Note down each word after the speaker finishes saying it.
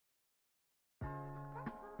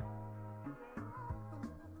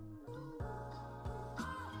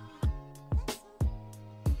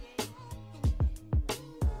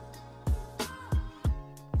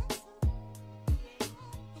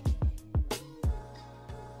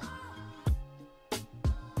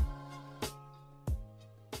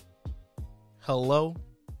hello,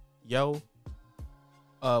 yo,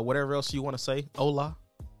 whatever else you want to say, hola.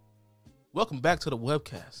 Welcome back to the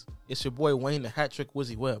webcast. It's your boy Wayne, the Hat Trick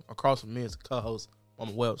Wizzy Webb. Across from me is the co-host on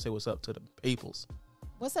the web. Say what's up to the peoples.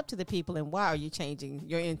 What's up to the people, and why are you changing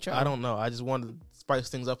your intro? I don't know. I just wanted to spice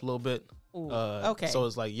things up a little bit. Ooh, okay. So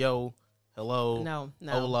it's like, yo, hello, no,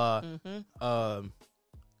 hola. Mm-hmm.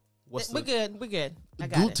 We're good. I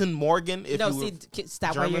got Guten Morgen. If no, you see,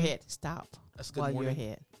 stop German. while your head. Stop. That's good while morning. your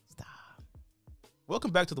head. Stop.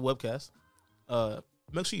 Welcome back to the webcast.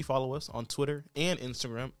 Make sure you follow us on Twitter and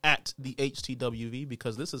Instagram at the HTWV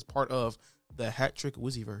because this is part of the Hat Trick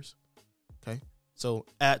Wizzyverse. Okay, so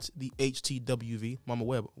at the HTWV, Mama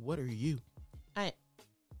Webb, what are you? I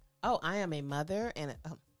am a mother, and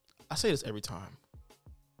I say this every time.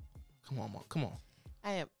 Come on, Mom. Come on.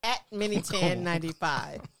 I am at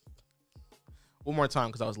Mini1095. One more time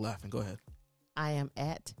because I was laughing. Go ahead. I am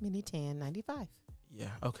at Mini1095. Yeah.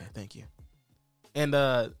 Okay. Thank you. And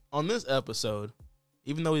on this episode,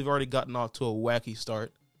 even though we've already gotten off to a wacky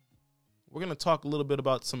start, we're gonna talk a little bit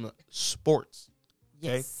about some sports.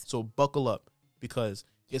 Okay. Yes. So buckle up because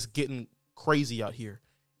it's getting crazy out here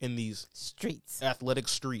in these Streets. athletic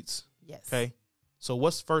streets. Yes. Okay. So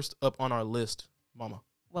what's first up on our list, Mama?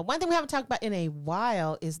 Well, one thing we haven't talked about in a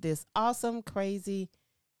while is this awesome, crazy,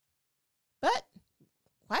 but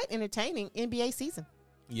quite entertaining NBA season.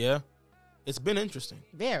 Yeah. It's been interesting.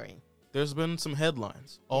 Very. There's been some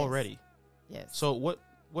headlines already. Yes. So what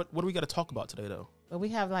do we got to talk about today, though? Well, we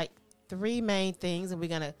have like three main things, and we're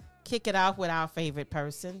going to kick it off with our favorite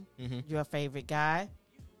person, your favorite guy,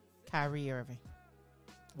 Kyrie Irving.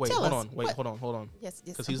 Wait, Tell hold us, on. Wait, what? hold on. Yes.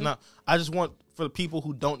 Because he's not. I just want, for the people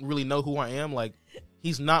who don't really know who I am, like,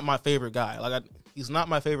 he's not my favorite guy. Like, he's not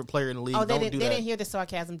my favorite player in the league. Oh, they don't do that. didn't hear the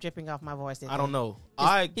sarcasm dripping off my voice. I don't know.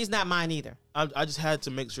 He's not mine either. I just had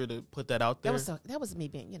to make sure to put that out there. That was me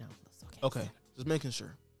being, sarcastic. Okay, just making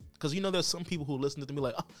sure. Because, there's some people who listen to them be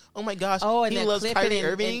like, oh my gosh, and he loves Kyrie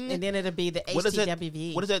Irving. And then it'll be the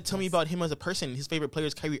HTWV. What does that tell me about him as a person? His favorite player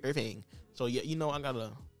is Kyrie Irving. So, yeah, I got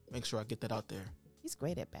to make sure I get that out there. He's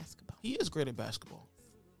great at basketball. He is great at basketball.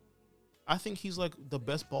 I think he's like the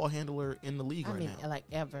best ball handler in the league right now. Like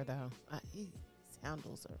ever, though. His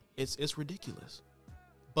handles are... It's ridiculous.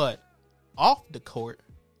 But off the court,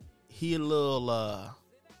 he a little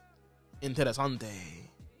interesante.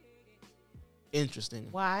 Interesting.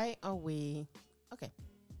 Why are we... Okay.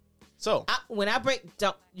 So... when I break...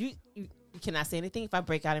 Don't... You cannot say anything if I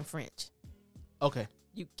break out in French. Okay.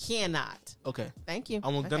 You cannot. Okay. Thank you.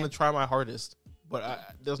 I'm going to try my hardest.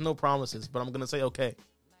 But there's no promises. But I'm going to say okay.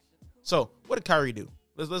 So, what did Kyrie do?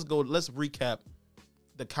 Let's go. Let's recap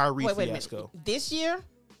the Kyrie fiasco. This year?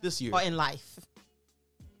 This year. Or in life?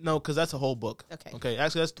 No, because that's a whole book. Okay.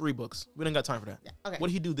 Actually, that's 3 books. We don't got time for that. Yeah, okay. What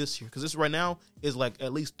did he do this year? Because this right now is like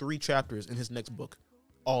at least 3 chapters in his next book.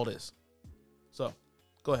 All this. So,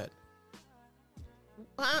 go ahead.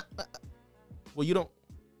 Well, you don't.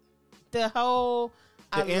 The whole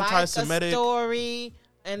anti-Semitic story,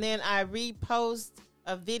 and then I repost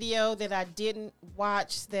a video that I didn't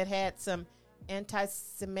watch that had some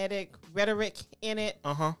anti-Semitic rhetoric in it.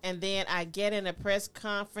 And then I get in a press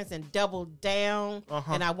conference and double down,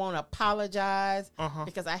 and I won't apologize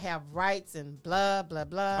because I have rights and blah, blah,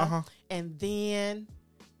 blah. And then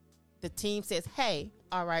the team says, hey,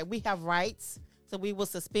 all right, we have rights, so we will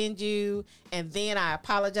suspend you. And then I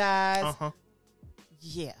apologize.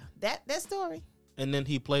 Yeah, that story. And then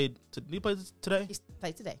he played. Did he play today? He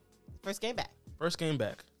played today. First game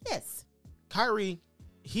back. Yes. Kyrie,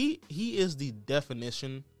 he is the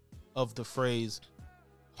definition of the phrase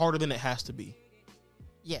harder than it has to be.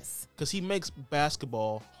 Yes. Because he makes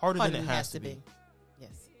basketball harder than it has to be.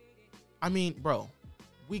 Yes. I mean, bro,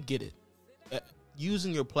 we get it.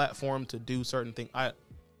 Using your platform to do certain things. I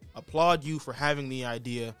applaud you for having the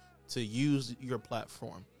idea to use your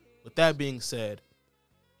platform. With that being said,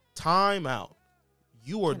 time out.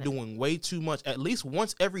 You are doing way too much. At least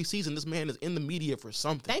once every season, this man is in the media for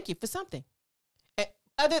something. Thank you for something.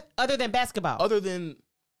 Other than basketball. Other than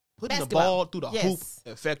putting the ball through the hoop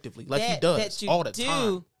effectively, like he does all the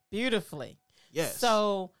time. Beautifully. Yes.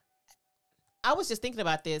 So I was just thinking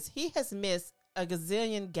about this. He has missed a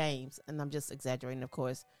gazillion games, and I'm just exaggerating, of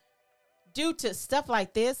course, due to stuff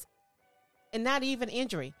like this and not even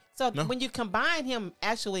injury. So when you combine him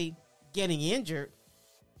actually getting injured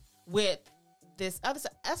with this other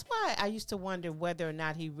stuff, that's why I used to wonder whether or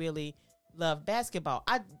not he really loved basketball.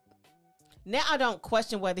 Now I don't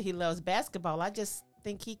question whether he loves basketball. I just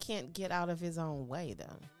think he can't get out of his own way,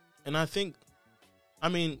 though. And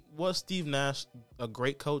was Steve Nash a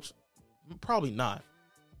great coach? Probably not.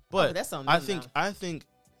 But that's on I think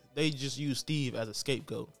they just use Steve as a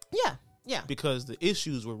scapegoat. Yeah. Yeah. Because the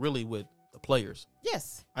issues were really with the players.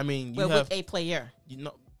 Yes. I mean, you have with a player.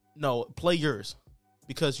 No, players.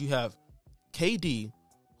 Because you have KD,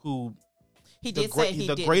 who he did say he's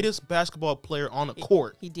the greatest basketball player on the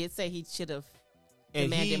court. He did say he should have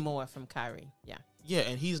demanded more from Kyrie. Yeah. Yeah,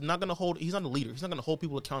 and he's not gonna he's not a leader. He's not gonna hold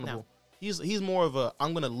people accountable. No. He's more of a,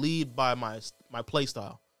 I'm gonna lead by my play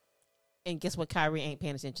style. And guess what? Kyrie ain't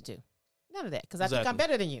paying attention to none of that, because I think I'm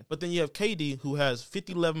better than you. But then you have KD, who has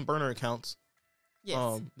 50-11 burner accounts.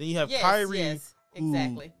 Yes. Then you have Kyrie. Yes.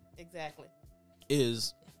 Exactly.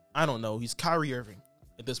 Is, I don't know. He's Kyrie Irving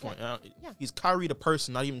at this point. Yeah. He's Kyrie the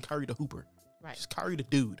person, not even Kyrie the hooper. Right. He's Kyrie the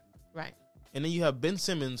dude. Right. And then you have Ben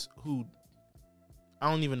Simmons, who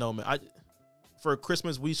I don't even know, man. For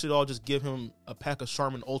Christmas, we should all just give him a pack of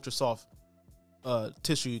Charmin Ultra Soft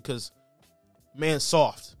tissue, because man's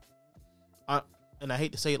soft. And I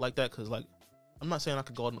hate to say it like that, because like, I'm not saying I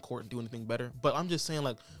could go out in the court and do anything better, but I'm just saying,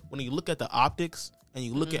 like, when you look at the optics and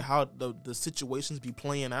you look at how the situations be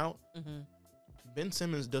playing out, Ben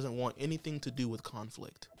Simmons doesn't want anything to do with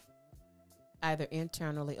conflict, either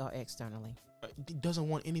internally or externally. He doesn't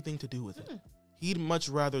want anything to do with it. He'd much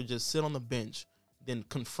rather just sit on the bench than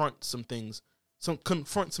confront some things.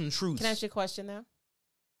 Confront some truths. Can I ask you a question now?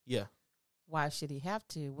 Yeah. Why should he have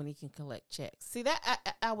to when he can collect checks? See,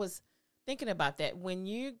 that I was thinking about that.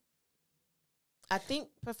 I think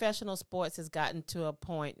professional sports has gotten to a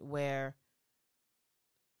point where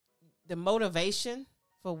the motivation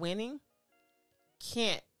for winning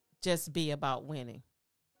can't just be about winning.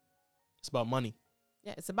 It's about money.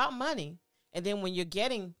 Yeah, it's about money. And then when you're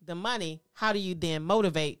getting the money, how do you then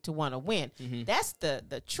motivate to want to win? That's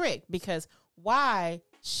the trick, because why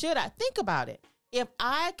should I think about it? If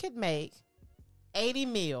I could make $80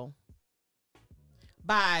 million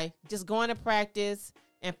by just going to practice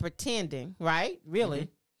and pretending, right? Really,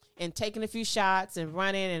 and taking a few shots and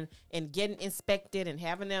running and getting inspected and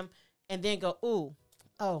having them, and then go,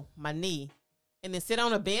 oh, my knee, and then sit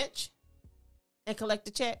on a bench and collect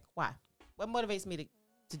the check. Why? What motivates me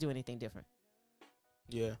to do anything different?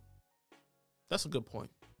 Yeah, that's a good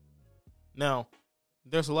point. Now,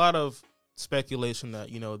 there's a lot of speculation that,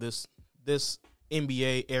 this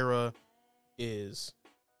NBA era is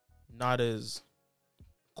not as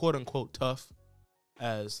quote unquote tough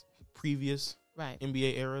as previous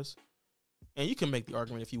NBA eras. And you can make the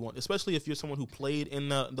argument if you want, especially if you're someone who played in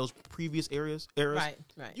those previous eras. Right.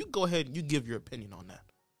 You go ahead and you give your opinion on that.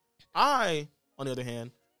 I, on the other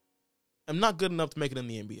hand, am not good enough to make it in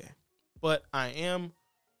the NBA, but I am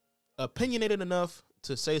opinionated enough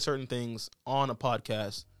to say certain things on a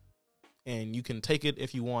podcast, and you can take it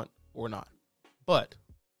if you want or not. But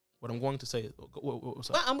what I'm going to say is, what's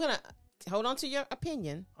up? Well, I'm going to hold on to your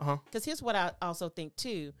opinion, because here's what I also think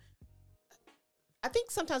too. I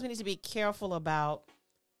think sometimes we need to be careful about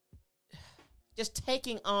just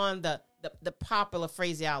taking on the popular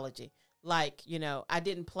phraseology, like, I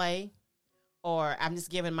didn't play, or I'm just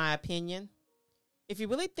giving my opinion. If you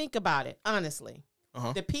really think about it, honestly,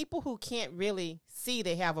 the people who can't really see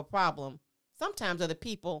they have a problem sometimes are the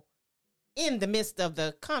people in the midst of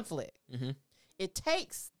the conflict. It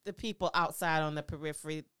takes the people outside on the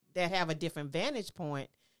periphery that have a different vantage point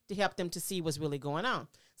to help them to see what's really going on.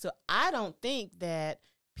 So I don't think that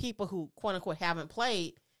people who, quote unquote, haven't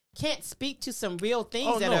played can't speak to some real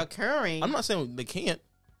things that are occurring. I'm not saying they can't.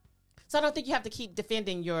 So I don't think you have to keep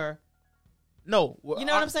defending your... No. You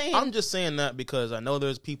know what I'm saying? I'm just saying that because I know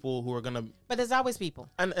there's people who are going to... But there's always people.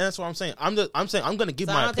 And that's what I'm saying. I'm saying I'm going to give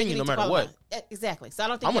my opinion no matter what. Exactly. So I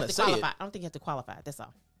don't think you have to qualify. I don't think you have to qualify. That's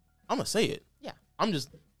all. I'm going to say it. Yeah. I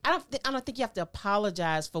don't think you have to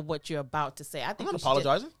apologize for what you're about to say. I think I'm not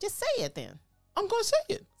apologizing. Just say it then. I'm going to say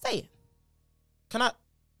it. Say it. Can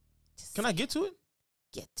I get to it?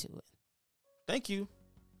 Get to it. Thank you.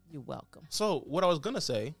 You're welcome. So what I was going to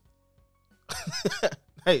say,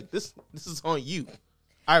 hey, this is on you.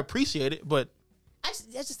 I appreciate it, but I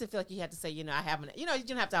just didn't feel like you had to say, I haven't, you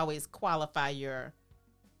don't have to always qualify your...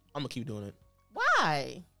 I'm going to keep doing it.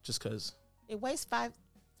 Why? Just because. It wastes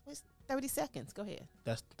 30 seconds. Go ahead.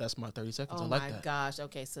 That's my 30 seconds. Oh, I like that. Oh my gosh.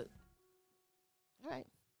 Okay, so... All right.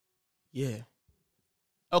 Yeah.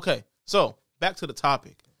 Okay, so back to the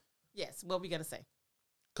topic. Yes, what were we going to say?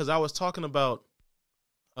 Because I was talking about,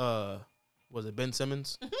 was it Ben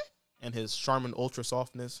Simmons and his Charmin Ultra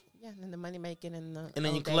Softness? Yeah, and the money making and the... And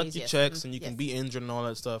then you collect your checks and you can be injured and all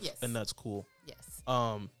that stuff, and that's cool. Yes.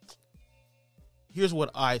 Here's what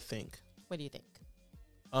I think. What do you think?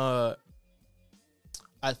 I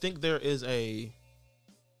think there is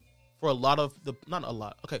for a lot of the... Not a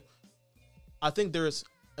lot. Okay. I think there's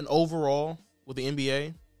an overall, with the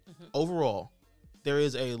NBA, overall, there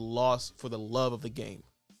is a loss for the love of the game.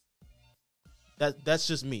 That's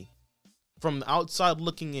just me. From the outside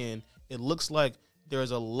looking in, it looks like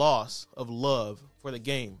there's a loss of love for the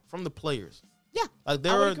game from the players. Yeah, like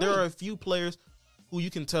there are a few players who you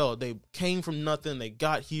can tell they came from nothing, they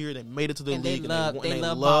got here, they made it to the league, and they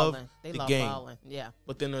love the game. Balling. Yeah,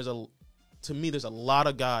 but then there's a lot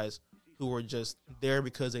of guys who are just there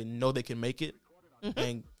because they know they can make it,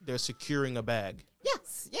 and they're securing a bag.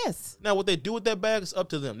 Yes. Now, what they do with that bag is up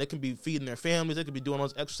to them. They can be feeding their families. They could be doing all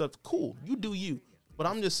this extra stuff. Cool, you do you. But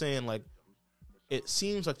I'm just saying, like, it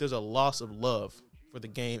seems like there's a loss of love for the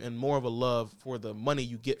game and more of a love for the money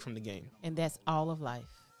you get from the game. And that's all of life.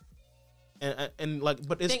 And like,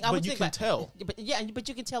 but you can tell. But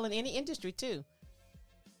you can tell in any industry too.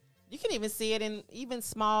 You can even see it in even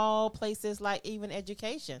small places like even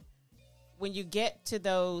education. When you get to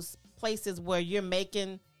those places where you're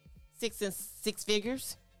making six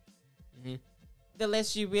figures, the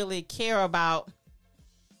less you really care about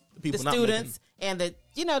the students and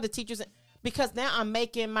the teachers, because now I'm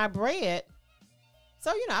making my bread.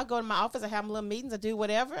 So I go to my office, I have my little meetings, I do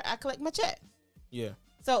whatever, I collect my check. Yeah.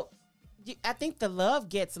 So I think the love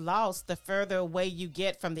gets lost the further away you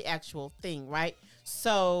get from the actual thing, right?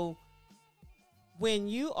 So when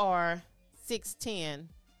you are 6'10"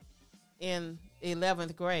 in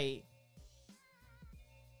 11th grade,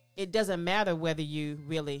 it doesn't matter whether you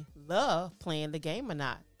really love playing the game or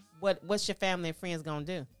not. What's your family and friends gonna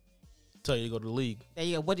do? Tell you to go to the league. There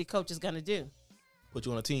you go. What are your coaches gonna do? Put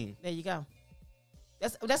you on a team. There you go.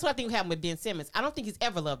 That's what I think happened with Ben Simmons. I don't think he's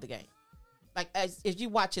ever loved the game. Like, as you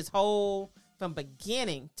watch his whole, from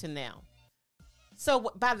beginning to now.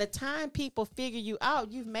 So by the time people figure you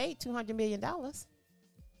out, you've made $200 million.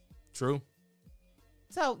 True.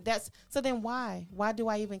 So then why? Why do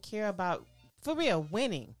I even care about, for real,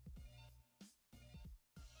 winning?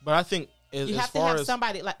 But I think you have to have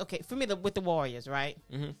somebody like, okay, for me, with the Warriors, right?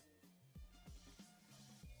 Mm-hmm.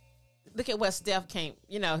 Look at what Steph came,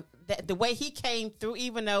 the way he came through,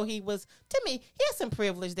 even though he was, to me, he had some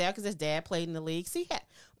privilege there because his dad played in the league.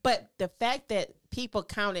 But the fact that people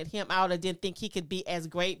counted him out or didn't think he could be as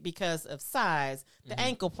great because of size, the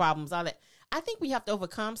ankle problems, all that. I think we have to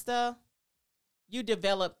overcome stuff. You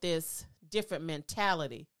develop this different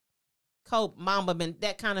mentality,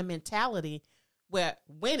 that kind of mentality where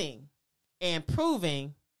winning and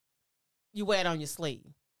proving, you wear it on your sleeve.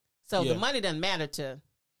 So the money doesn't matter to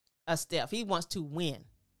Steph. He wants to win,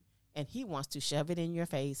 and he wants to shove it in your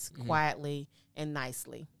face quietly and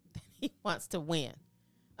nicely. He wants to win.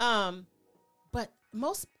 But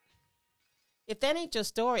if that ain't your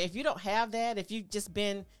story, if you don't have that, if you've just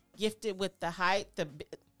been gifted with the height,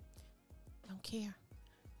 don't care.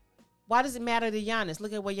 Why does it matter to Giannis?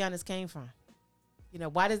 Look at where Giannis came from.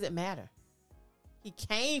 Why does it matter? He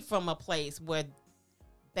came from a place where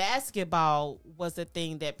basketball was the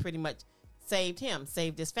thing that pretty much saved him,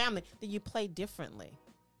 saved his family. Then you play differently.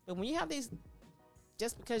 But when you have these,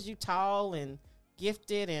 just because you tall and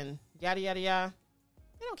gifted and yada, yada, yada,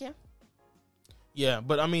 they don't care. Yeah,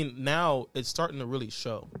 but I mean, now it's starting to really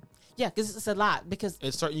show. Yeah, because it's a lot. Because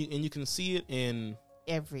it's starting, and you can see it in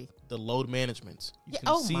the load management. You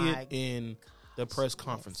can see it in the press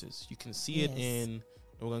conferences. You can see it in, and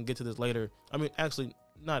we're going to get to this later. I mean, actually,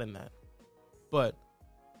 not in that. But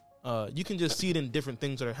you can just see it in different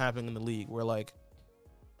things that are happening in the league where, like,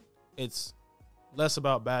 it's less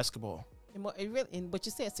about basketball. And what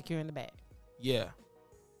you said, securing the bag. Yeah.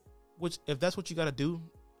 Which, if that's what you got to do,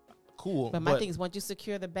 cool. But my thing is, once you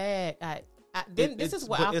secure the bag, this is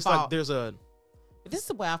where I it's fault. Like there's a. This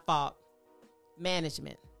is where I fault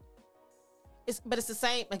management. But it's the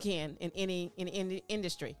same again in any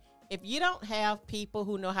industry. If you don't have people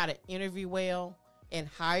who know how to interview well and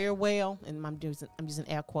hire well, and I'm using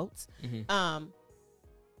air quotes, then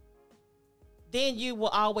you will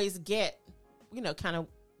always get, kind of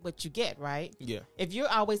what you get, right? Yeah. If you're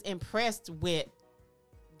always impressed with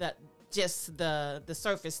the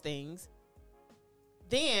surface things,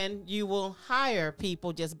 then you will hire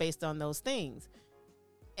people just based on those things.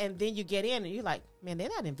 And then you get in and you're like, man, they're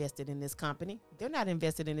not invested in this company. They're not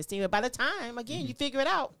invested in this team. But by the time, again, you figure it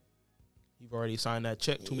out. You've already signed that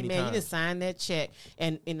check too many times. You just signed that check.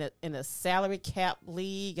 And in a salary cap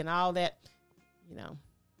league and all that,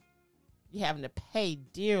 you're having to pay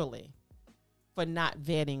dearly for not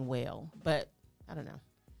vetting well. But I don't know.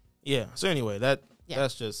 Yeah. So anyway,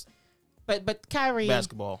 that's just but Kyrie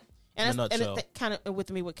basketball in a nutshell. And kind of with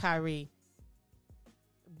me with Kyrie,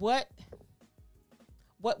 what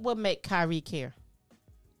would make Kyrie care?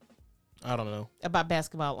 I don't know. About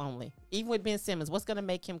basketball only. Even with Ben Simmons, what's going to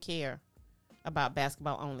make him care about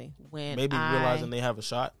basketball only? Realizing they have a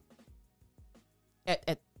shot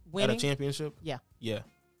at winning? At a championship? Yeah. Yeah.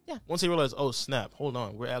 Yeah. Once they realized, oh snap, hold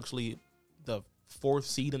on, we're actually the 4th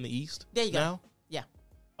seed in the East. There you now? go. Yeah.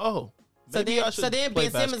 Oh. So then Ben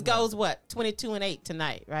Simmons basketball. goes what 22-8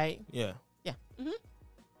 tonight, right? Yeah. Yeah. Mm-hmm.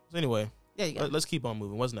 So anyway, There you go. let's keep on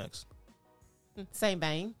moving. What's next? Same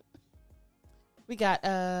vein. We got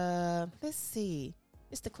let's see,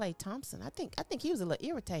 Mr. Klay Thompson. I think he was a little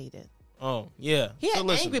irritated. Oh yeah, He had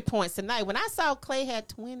angry points tonight. When I saw Klay had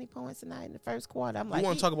 20 points tonight in the first quarter, I'm like, you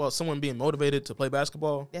want to talk about someone being motivated to play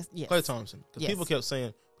basketball? Yes. Klay Thompson, because people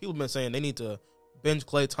have been saying they need to bench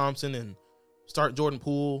Klay Thompson and start Jordan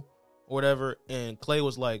Poole or whatever, and Klay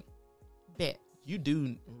was like, bet. You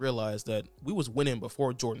do realize that we was winning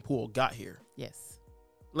before Jordan Poole got here. Yes.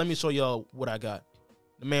 Let me show y'all what I got.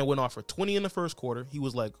 The man went off for 20 in the first quarter. He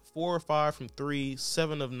was like 4 or 5 from 3,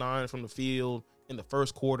 7 of 9 from the field in the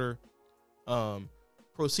first quarter.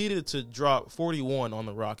 Proceeded to drop 41 on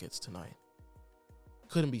the Rockets tonight.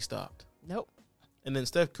 Couldn't be stopped. Nope. And then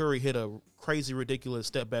Steph Curry hit a crazy, ridiculous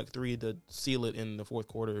step back 3 to seal it in the fourth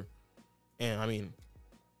quarter. And I mean,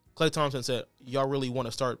 Klay Thompson said, y'all really want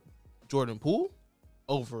to start Jordan Poole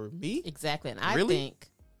over me? Exactly. And Really?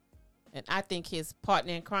 I think his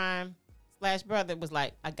partner in crime / brother was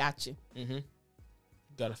like, I got you. Mm-hmm.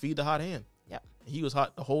 Got to feed the hot hand. Yep. He was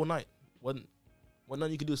hot the whole night. Wasn't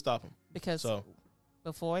nothing you could do to stop him. Because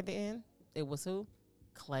before the end, it was who?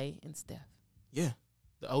 Klay and Steph. Yeah.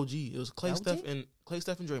 The OG. It was Klay,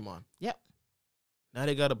 Steph, and Draymond. Yep. Now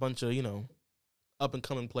they got a bunch of, up and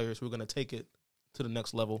coming players who are going to take it to the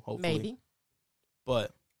next level, hopefully. Maybe.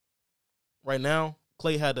 But right now,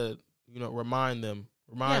 Klay had to, remind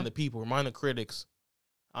the people, remind the critics,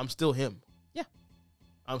 I'm still him. Yeah.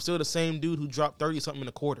 I'm still the same dude who dropped 30-something in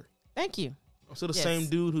a quarter. Thank you. I'm still the same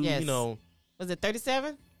dude who, Was it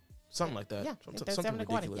 37? Something like that. Yeah. Something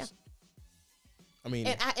ridiculous. I mean.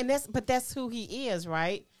 And that's who he is,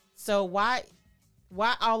 right? So why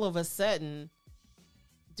all of a sudden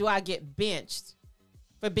do I get benched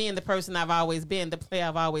for being the person I've always been, the player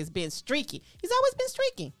I've always been, streaky? He's always been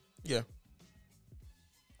streaky. Yeah.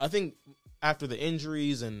 I think after the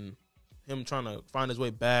injuries and him trying to find his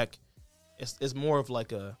way back, it's more of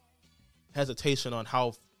like a hesitation on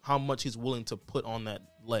how much he's willing to put on that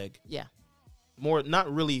leg. Yeah. More,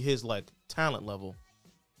 not really his like talent level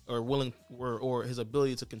or his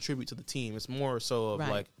ability to contribute to the team. It's more so of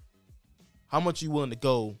like how much you willing to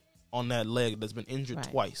go on that leg that's been injured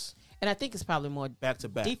twice. And I think it's probably more back to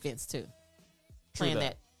back defense too. Playing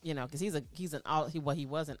that, because he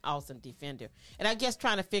was an awesome defender. And I guess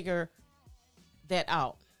trying to figure that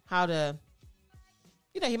out, how to,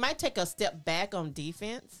 he might take a step back on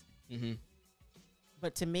defense. Mm-hmm.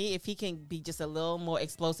 But to me, if he can be just a little more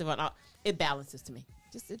explosive on, it balances to me.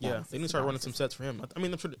 They need to start running some sets for him. I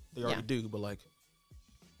mean, I'm sure they already do, but like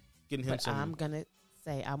getting him some. I'm gonna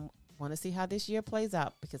say I want to see how this year plays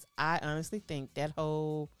out, because I honestly think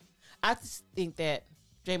I just think that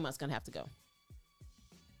Draymond's gonna have to go.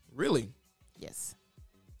 Really? Yes.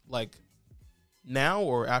 Like now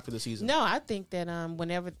or after the season? No, I think that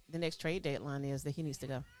whenever the next trade deadline is, that he needs to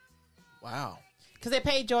go. Wow. Because they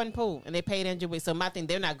paid Jordan Poole and they paid Andrew Wiggins. So my thing,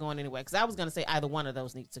 they're not going anywhere. Because I was going to say either one of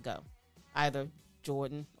those needs to go. Either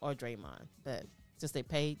Jordan or Draymond. But since they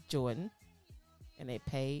paid Jordan and they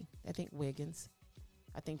paid, I think, Wiggins,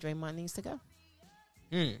 I think Draymond needs to go.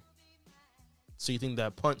 So you think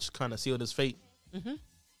that punch kind of sealed his fate?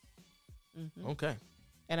 Mm-hmm. Mm-hmm. Okay.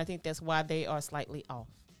 And I think that's why they are slightly off.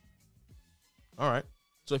 All right.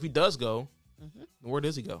 So if he does go, where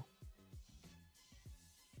does he go?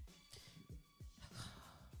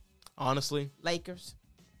 Honestly, Lakers.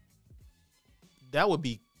 That would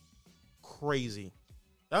be crazy.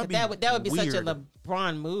 That would be weird. such a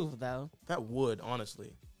LeBron move, though. That would,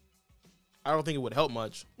 honestly. I don't think it would help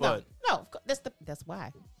much, but no, that's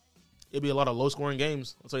why. It'd be a lot of low scoring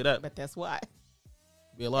games. I'll tell you that. But that's why.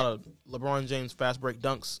 Be a lot of LeBron James fast break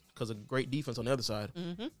dunks because of great defense on the other side.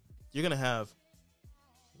 Mm-hmm. You're gonna have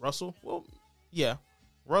Russell. Well, yeah,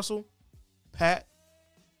 Russell, Pat,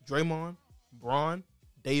 Draymond, Bron,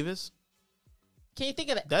 Davis. Can you think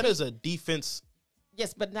of that? That is a defense.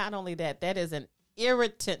 Yes, but not only that. That is an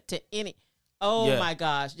irritant to any. Oh my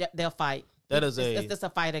gosh, they'll fight. It's just a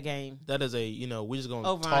fighter game. That is a we're just gonna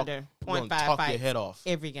over under 0.5 talk your head off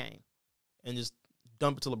every game, and just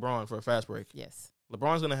dump it to LeBron for a fast break. Yes,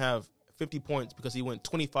 LeBron's gonna have 50 points because he went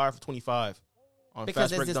 25 for 25 on fast break dunks.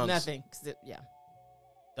 Because it's just nothing.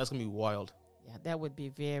 That's gonna be wild. Yeah, that would be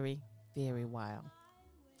very, very wild.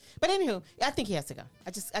 But anywho, I think he has to go.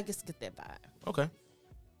 I just get that vibe. Okay.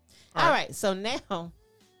 All right. So now,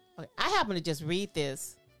 I happen to just read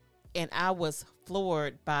this, and I was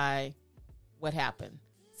floored by what happened.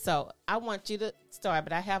 So I want you to start,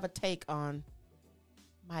 but I have a take on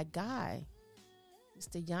my guy,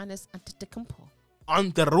 Mr. Giannis Antetokounmpo.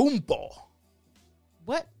 Antetokounmpo.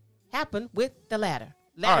 What happened with the ladder?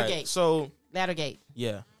 Laddergate. So Laddergate.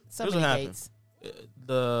 Yeah. So here's many what gates. happened.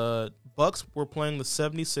 The Bucks were playing the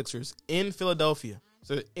 76ers in Philadelphia.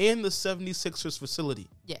 So in the 76ers facility.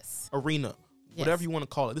 Yes. Arena. Whatever you want to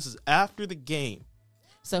call it. This is after the game.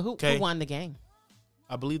 So who won the game?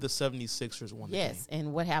 I believe the 76ers won the game. Yes.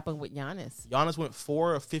 And what happened with Giannis? Giannis went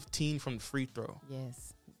 4 of 15 from the free throw.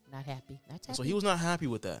 Yes. Not happy. Not happy. So he was not happy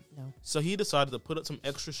with that. No. So he decided to put up some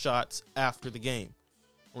extra shots after the game.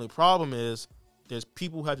 Only problem is there's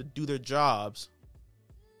people who had to do their jobs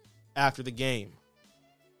after the game.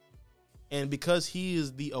 And because he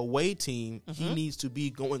is the away team, he needs to be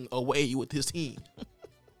going away with his team.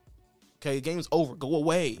 Okay, the game's over. Go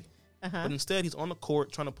away. But instead, he's on the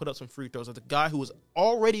court trying to put up some free throws. Like the guy who was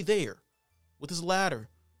already there with his ladder.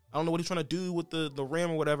 I don't know what he's trying to do with the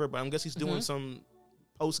rim or whatever, but I guess he's doing some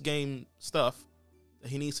post-game stuff that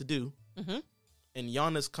he needs to do. And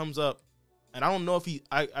Giannis comes up, and I don't know if he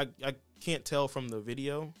 – I can't tell from the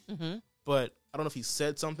video, but I don't know if he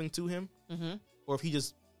said something to him or if he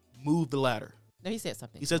just moved the ladder. No, he said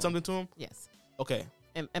something. He said something to him? Yes. Okay.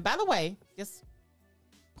 And by the way, just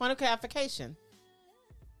point of clarification.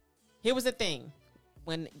 Here was the thing.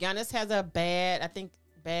 When Giannis has a bad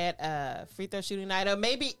free throw shooting night, or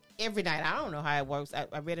maybe every night, I don't know how it works.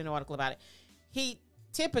 I read an article about it. He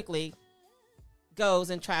typically goes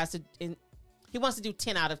and tries to, he wants to do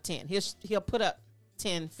 10 out of 10. He'll put up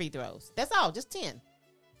 10 free throws. That's all, just 10.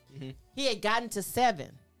 He had gotten to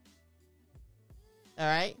 7. All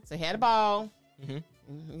right, so he had a ball,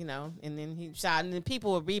 you know, and then he shot, and then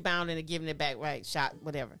people were rebounding and giving it back, right? Shot,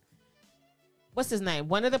 whatever. What's his name?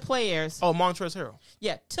 One of the players. Oh, Montrezl Harrell.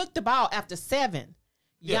 Yeah, took the ball after 7.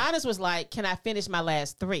 Yeah. Giannis was like, "Can I finish my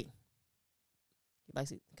last 3?"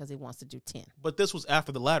 Because he wants to do 10. But this was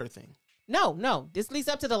after the ladder thing. No, this leads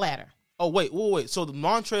up to the ladder. Oh, wait. So the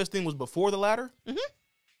Montrezl thing was before the ladder?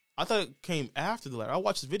 I thought it came after the ladder. I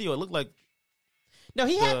watched the video. It looked like... No,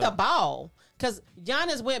 he had the ball because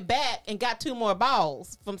Giannis went back and got 2 more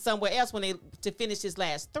balls from somewhere else to finish his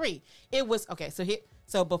last 3. It was okay.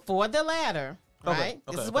 So before the ladder, right?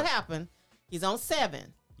 This is what happened. He's on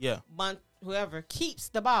 7. Yeah. Whoever keeps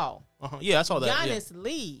the ball. Yeah, I saw that. Giannis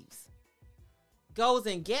leaves, goes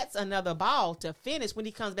and gets another ball to finish. When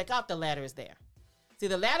he comes back out, the ladder is there. See,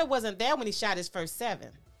 the ladder wasn't there when he shot his first 7.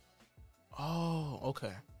 Oh,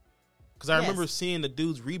 okay. Because I remember seeing the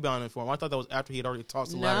dudes rebounding for him. I thought that was after he had already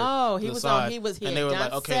tossed the ladder. No, he was on. And they were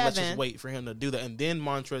like, okay, let's just wait for him to do that. And then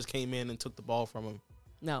Montrezl came in and took the ball from him.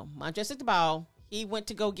 No, Montrezl took the ball. He went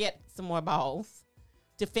to go get some more balls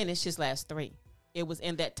to finish his last 3. It was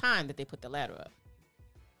in that time that they put the ladder up.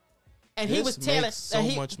 And he was telling makes so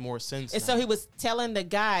much more sense. And so he was telling the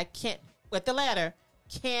guy, with the ladder,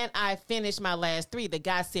 can I finish my last 3? The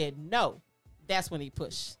guy said no. That's when he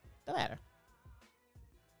pushed the ladder.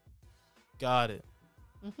 Got it.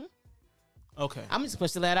 Okay. I'm just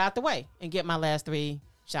push the ladder out the way and get my last 3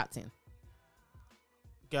 shots in.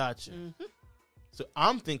 Gotcha. So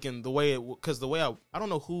I'm thinking the way I don't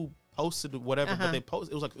know who posted whatever, but they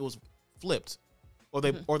posted it was flipped, or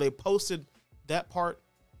they posted that part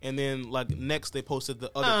and then like next they posted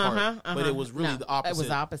the other part, but it was really the opposite. It was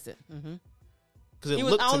opposite. Because it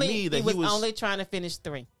looked to me that he was only trying to finish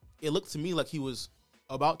 3. It looked to me like he was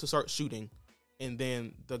about to start shooting, and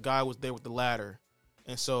then the guy was there with the ladder,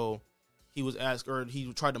 and so he was asked, or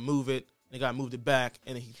he tried to move it, and the guy moved it back,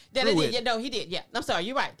 and he threw it. Yeah, no, he did. Yeah, I'm sorry,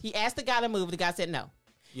 you're right. He asked the guy to move. The guy said no.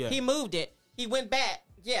 Yeah, he moved it. He went back.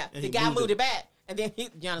 Yeah, the guy moved it back, and then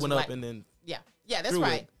Giannis went up, and then that's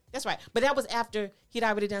right. That's right. But that was after he'd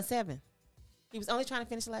already done 7. He was only trying to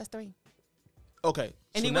finish the last 3. Okay,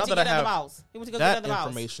 and so he now went to that get I other have balls. He went to go get other balls.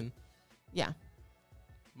 information. Yeah.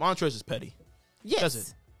 Montrezl is petty. Yes. That's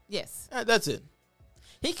it. Yes. That's it.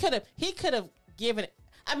 He could have given it.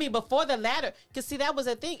 I mean, before the ladder, because see, that was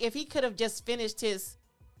the thing. If he could have just finished his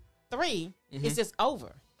 3, it's just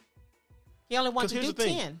over. He only wanted to do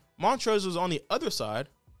 10. Montrezl was on the other side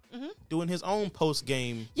doing his own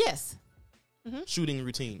post-game shooting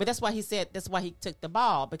routine. But that's why he said, that's why he took the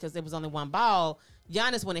ball, because there was only one ball.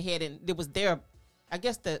 Giannis went ahead and it was their, I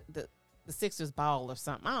guess the Sixers ball or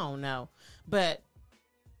something. I don't know. But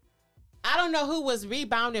I don't know who was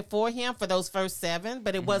rebounding for him for those first 7,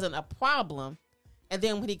 but it wasn't a problem. And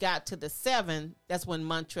then when he got to the 7, that's when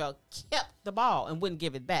Montrezl kept the ball and wouldn't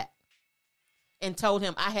give it back and told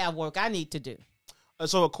him, I have work I need to do.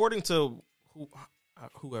 So according to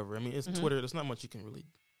whoever, I mean, it's Twitter. There's not much you can really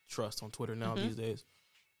trust on Twitter now these days.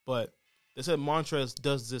 But They said Montrez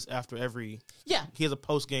does this after every. Yeah. He has a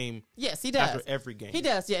post game. Yes, he does. After every game. He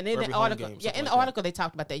does. Yeah. And in the article, article they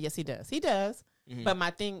talked about that. Yes, he does. He does. Mm-hmm. But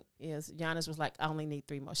my thing is, Giannis was like, I only need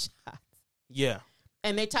 3 more shots. Yeah.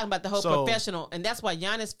 And they talking about the whole professional, and that's why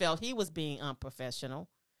Giannis felt he was being unprofessional.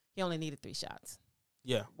 He only needed 3 shots.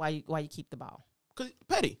 Yeah. Why you keep the ball? Because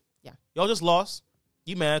petty. Yeah. Y'all just lost.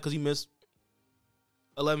 You mad because you missed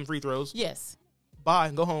 11 free throws. Yes. Bye.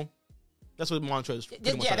 Go home. That's what Montrez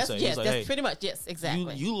pretty much trying to say. Yes, like, that's hey, pretty much. Yes,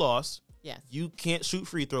 exactly. You lost. Yes. You can't shoot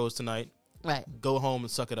free throws tonight. Right. Go home and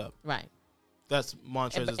suck it up. Right. That's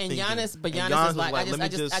Montrez's thinking. Giannis is like, I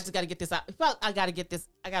just got to get this out. Well, I got to get this.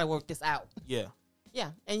 I got to work this out. Yeah.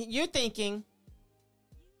 Yeah, and you're thinking,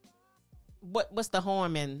 what's the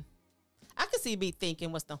harm in? I could see me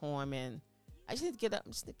thinking, what's the harm in? I just need to get up,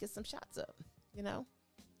 just to get some shots up, you know.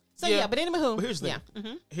 So yeah, but anyway, but here's the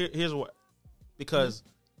thing. Here's what, because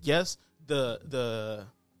yes, the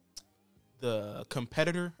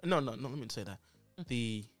competitor. No. Let me say that.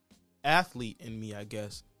 The athlete in me, I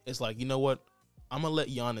guess, is like, you know what? I'm gonna let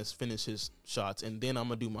Giannis finish his shots, and then I'm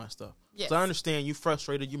gonna do my stuff. Yes. So I understand you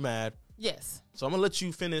frustrated, you mad. Yes. So I'm gonna let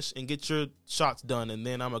you finish and get your shots done, and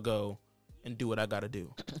then I'm gonna go and do what I gotta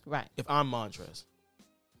do. Right. If I'm Montrez.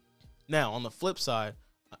 Now, on the flip side,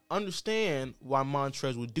 I understand why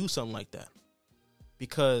Montrez would do something like that.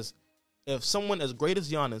 Because if someone as great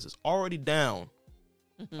as Giannis is already down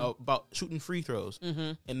about shooting free throws,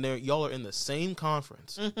 and y'all are in the same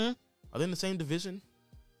conference, are they in the same division?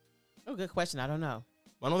 Oh, good question. I don't know.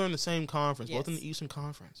 I know they're in the same conference, both in the Eastern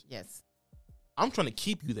Conference. Yes. I'm trying to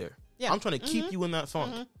keep you there. Yeah. I'm trying to keep you in that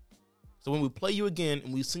funk. So when we play you again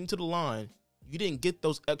and we sing to the line, you didn't get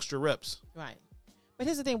those extra reps. Right. But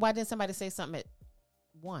here's the thing. Why didn't somebody say something at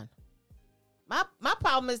 1? My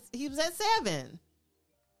problem is he was at 7.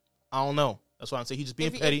 I don't know. That's why I'm saying he's just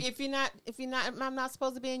being petty. If you're not, I'm not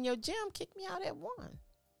supposed to be in your gym. Kick me out at 1.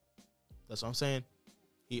 That's what I'm saying.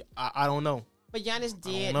 I don't know. But Giannis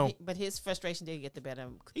did. But his frustration did get the better.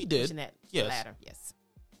 He did. That ladder. Yes.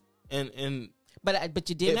 And but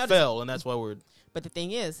you did it notice. Fell, and that's why we're. But the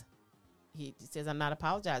thing is, he says, "I'm not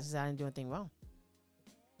apologizing. He says, I didn't do anything wrong."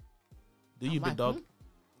 Do you, big dog?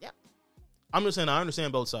 Yep. I'm just saying I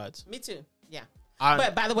understand both sides. Me too. Yeah.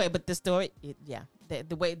 But by the way, the story,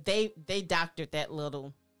 the way they doctored that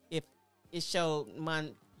little, if it showed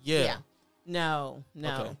No.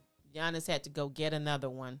 Okay. Giannis had to go get another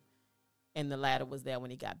one, and the ladder was there when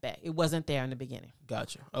he got back. It wasn't there in the beginning.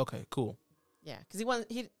 Gotcha. Okay. Cool. Yeah, because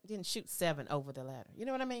he didn't shoot 7 over the ladder. You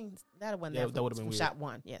know what I mean? That wasn't there. That would have been weird. Shot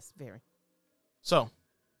 1. Yes, very. So,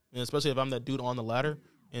 and especially if I'm that dude on the ladder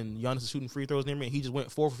and Giannis is shooting free throws near me and he just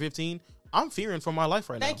went 4 for 15, I'm fearing for my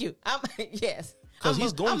life right now. Thank you. Yes. Because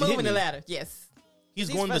he's going to hit me. I'm moving the ladder. Yes.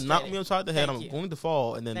 He's going to knock me upside the head. I'm going to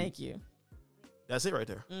fall, and then thank you. That's it right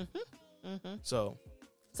there. So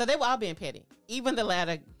they were all being petty. Even the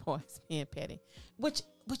ladder boys being petty, which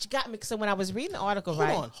got me. So when I was reading the article,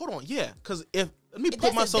 hold on, yeah, because let me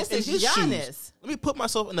put myself in his shoes. Let me put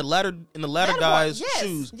myself in the ladder guy's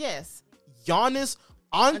shoes. Yes, Giannis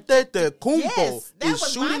Antetokounmpo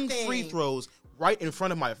is shooting free throws right in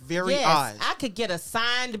front of my very eyes. I could get a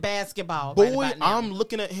signed basketball. Boy, right I'm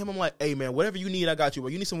looking at him. I'm like, hey man, whatever you need, I got you. Bro,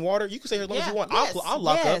 you need some water? You can stay here as long as you want. I'll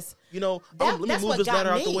lock up. You know, let me move this ladder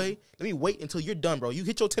out the way. Let me wait until you're done, bro. You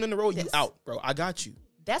hit your 10 in a row, you out, bro. I got you.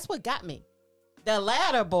 That's what got me. The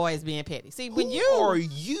ladder boys being petty. See, when Who are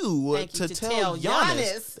you to tell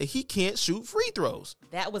Giannis that he can't shoot free throws?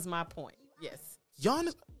 That was my point. Yes.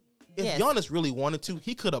 Giannis, if Giannis really wanted to,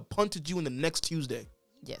 he could have punted you in the next Tuesday.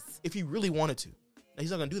 Yes. If he really wanted to. Now,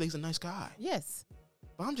 he's not going to do that. He's a nice guy. Yes.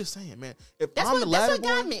 But I'm just saying, man. If I'm the ladder boy,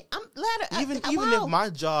 got me. I'm ladder. Even if my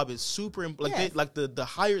job is super,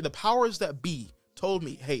 the powers that be told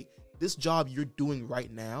me, hey, this job you're doing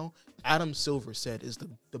right now, Adam Silver said is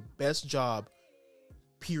the best job,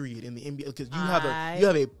 period, in the NBA, because you have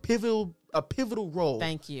a pivotal role.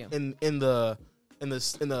 Thank you. In the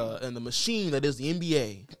machine that is the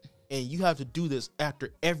NBA, and you have to do this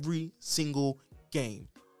after every single game.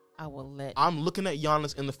 I'm looking at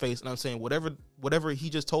Giannis in the face and I'm saying, whatever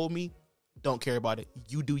he just told me, don't care about it.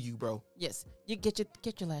 You do you, bro. Yes, you get your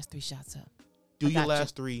last 3 shots up. Do your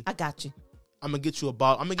last 3. I got you. I'm gonna get you a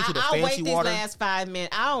bottle. I'm gonna get you the fancy water. I'll wait these last 5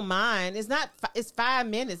 minutes. I don't mind. It's 5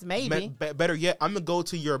 minutes, maybe. Better yet, I'm gonna go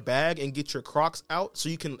to your bag and get your Crocs out so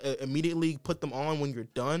you can immediately put them on when you're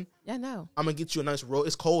done. Yeah, no. I'm gonna get you a nice robe.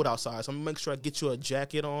 It's cold outside, so I'm gonna make sure I get you a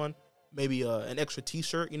jacket on, maybe an extra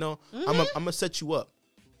T-shirt. You know, I'm gonna set you up,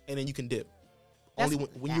 and then you can dip. Only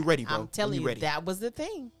when you're ready, bro. I'm telling you, that was the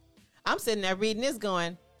thing. I'm sitting there reading this,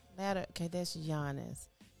 going, ladder. Okay, that's Giannis.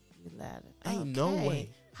 Ladder. Ain't no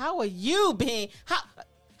way. How are you being?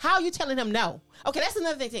 How are you telling him no? Okay, that's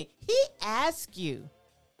another thing. He asked you,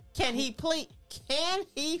 can he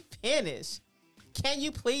finish? Can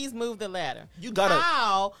you please move the ladder? You gotta.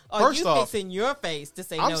 How are you fixing your face to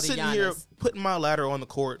say no to Giannis? I'm sitting here putting my ladder on the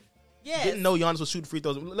court. Yes. Didn't know Giannis was shooting free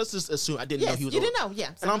throws. Let's just assume I didn't know he was. You didn't know, yeah.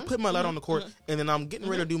 And I'm putting my ladder on the court, and then I'm getting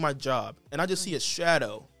ready to do my job, and I just see a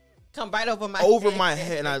shadow come right over my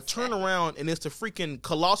head, and I turn around, and it's the freaking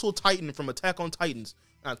colossal Titan from Attack on Titans.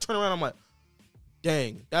 And I turn around, I'm like,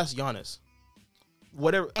 dang, that's Giannis.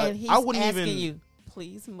 Whatever. And he's I wouldn't asking even. You,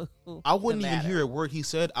 please move. I wouldn't even hear a word he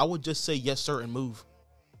said. I would just say yes, sir, and move.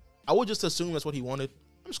 I would just assume that's what he wanted.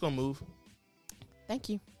 I'm just gonna move. Thank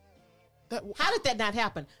you. How did that not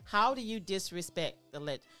happen? How do you disrespect the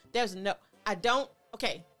legend? There's no. I don't.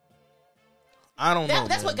 Okay. I don't know.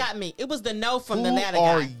 That's man. what got me. It was the no from the ladder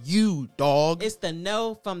guy. Who are you, dog? It's the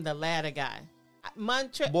no from the ladder guy.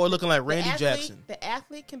 Boy, looking like Randy Jackson. The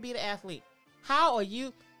athlete can be the athlete. How are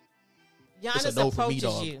you? Giannis no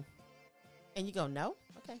approaches you, and you go no.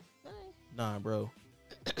 Okay. All right. Nah, bro.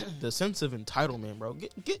 The sense of entitlement, bro.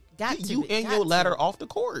 Get you and your ladder off the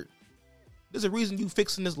court. There's a reason you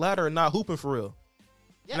fixing this ladder and not hooping for real.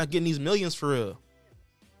 Yep. Not getting these millions for real.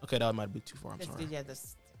 Okay, that might be too far. I'm sorry. Yeah,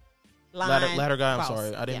 this ladder guy. I'm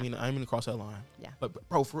sorry. I didn't mean to cross that line. Yeah. But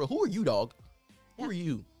bro, for real, who are you, dog? Who are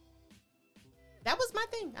you? That was my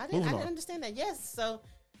thing. I didn't understand that. Yes. So,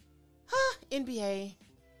 NBA,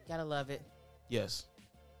 gotta love it. Yes.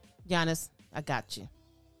 Giannis, I got you.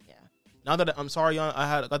 Yeah. Now that I'm sorry,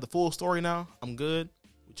 I got the full story now. I'm good.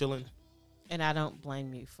 We're chilling. And I don't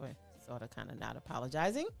blame you for sort of kind of not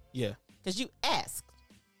apologizing. Yeah. Because you asked,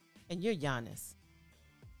 and you're Giannis.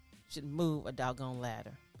 Should move a doggone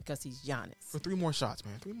ladder because he's Giannis. For 3 more shots,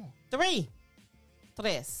 man. 3 more. 3.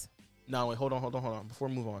 Tres. No, wait, hold on. Before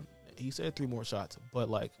we move on, he said 3 more shots, but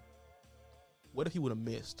like, what if he would have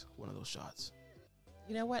missed one of those shots?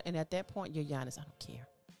 You know what? And at that point, you're Giannis. I don't care.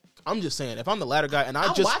 I'm just saying, if I'm the ladder guy and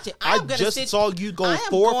I just saw you go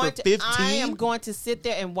 4 for 15. I am going to sit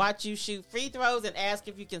there and watch you shoot free throws and ask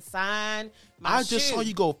if you can sign my shoe. I just saw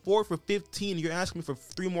you go 4 for 15. And you're asking me for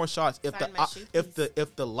 3 more shots.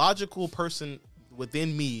 If the logical person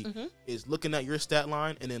within me is looking at your stat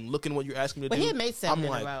line and then looking what you're asking me to do, he had made 7 I'm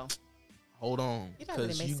in a row. Hold on,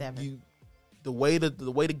 because the way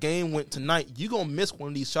the game went tonight, you gonna miss one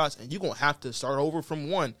of these shots and you gonna have to start over from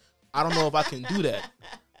one. I don't know if I can do that.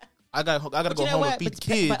 I gotta go home and feed the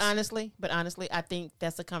kids. But honestly, I think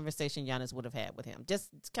that's a conversation Giannis would have had with him. Just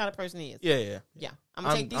the kind of person he is. Yeah. I'm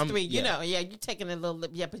gonna take these 3. You're taking a little.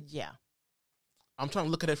 Yeah, but yeah. I'm trying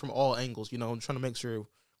to look at it from all angles. I'm trying to make sure.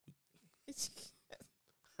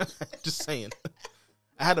 Just saying.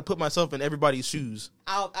 I had to put myself in everybody's shoes.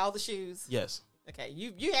 All the shoes. Yes. Okay,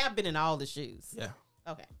 you have been in all the shoes. Yeah.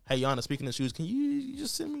 Okay. Hey, Yana, speaking of shoes, can you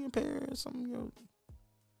just send me a pair or something?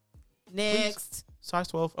 Next. Please? Size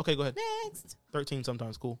 12. Okay, go ahead. Next. 13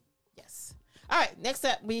 sometimes. Cool. Yes. All right. Next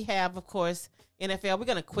up, we have, of course, NFL. We're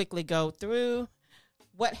going to quickly go through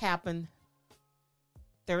what happened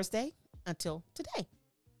Thursday until today.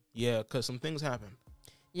 Yeah, because some things happened.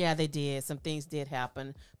 Yeah, they did. Some things did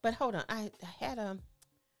happen. But hold on. I had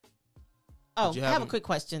I have a quick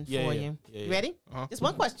question for you. Yeah. You ready? Uh-huh. Just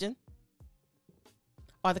one question.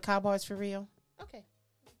 Are the Cowboys for real? Okay.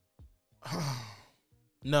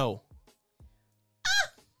 No.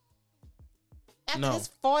 After this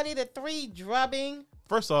 40-3 drubbing.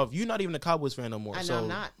 First off, you're not even a Cowboys fan no more. I know, so I'm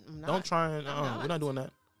not. Don't try and. We're not doing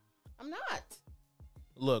that. I'm not.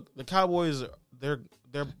 Look, the Cowboys, they're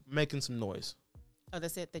making some noise. Oh,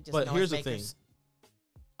 that's it. They just. But here's makers. the thing.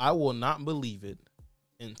 I will not believe it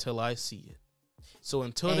until I see it. So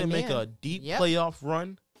until they make a deep playoff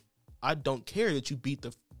run, I don't care that you beat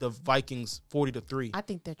the Vikings 40-3. I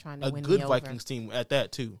think they're trying to win me over. A good Vikings team at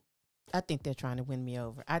that too. I think they're trying to win me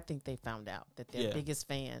over. I think they found out that their biggest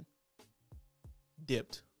fan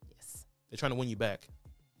dipped. Yes. They're trying to win you back.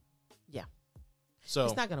 Yeah. So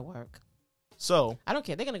it's not going to work. So I don't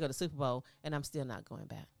care. They're going to go to Super Bowl, and I'm still not going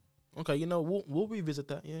back. Okay, we'll revisit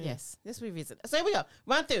that. Yeah. Yes, let's revisit. So here we go.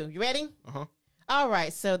 Run through. You ready? Uh-huh. All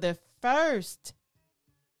right. So the first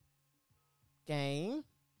game.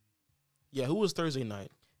 Yeah, who was Thursday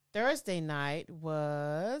night? Thursday night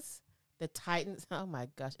was the Titans. Oh my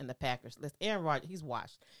gosh, and the Packers. Aaron Rodgers, he's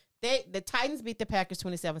washed. The Titans beat the Packers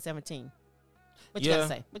 27-17. What you gotta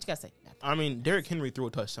say? I mean, Derrick Henry threw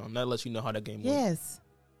a touchdown. That lets you know how that game went. Yes.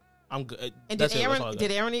 I'm good. And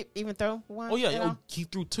did Aaron even throw one? Oh yeah, he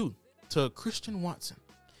threw 2 to Christian Watson.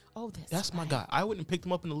 Oh, that's my guy. I wouldn't have picked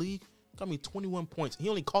him up in the league. Got me 21 points. He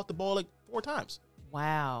only caught the ball like 4 times.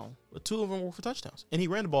 Wow. But 2 of them were for touchdowns, and he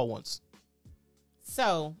ran the ball once.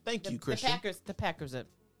 So thank you, Christian. The Packers are.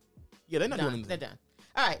 Yeah, they're not doing anything. They're done.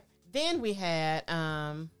 All right. Then we had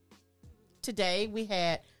today we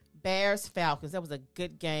had Bears Falcons. That was a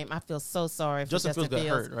good game. I feel so sorry for Justin Fields got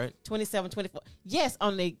hurt, right? 27-24. Yes,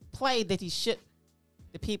 on the play that he should.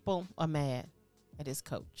 The people are mad at his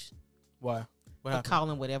coach. Why? What happened?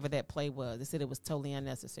 Calling whatever that play was. They said it was totally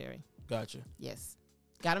unnecessary. Gotcha. Yes.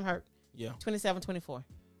 Got him hurt. Yeah. 27-24.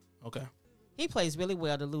 Okay. He plays really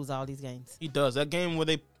well to lose all these games. He does. That game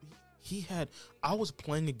where I was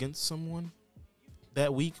playing against someone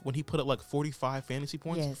that week when he put up like 45 fantasy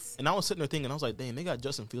points. Yes. And I was sitting there thinking, I was like, dang, they got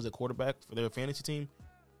Justin Fields at quarterback for their fantasy team.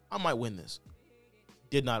 I might win this.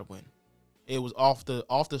 Did not win. It was off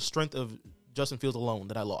the strength of Justin Fields alone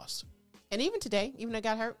that I lost. And even today, even though I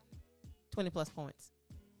got hurt, 20-plus points.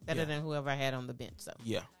 Better than whoever I had on the bench. So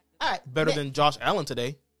yeah. All right. Better than Josh Allen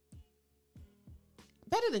today.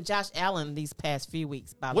 Better than Josh Allen these past few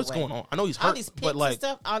weeks, by the way. What's going on? I know he's hurt, all these picks and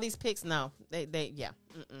stuff, all these picks, no. Yeah.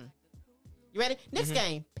 You ready? Next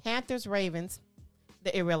game, Panthers-Ravens,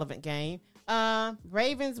 the irrelevant game.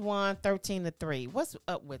 Ravens won 13-3. What's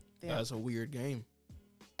up with them? That's a weird game.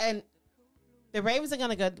 And the Ravens are going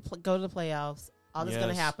to go to the playoffs. All that's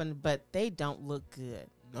going to happen, but they don't look good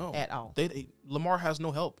at all. Lamar has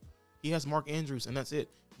no help. He has Mark Andrews, and that's it.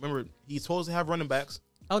 Remember, he's supposed to have running backs.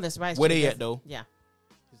 Oh, that's right. Where they at, though? Yeah.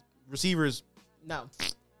 His receivers,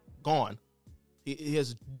 gone. He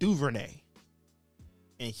has Duvernay,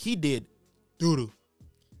 and he did doo-doo.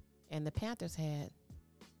 And the Panthers had...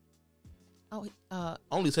 I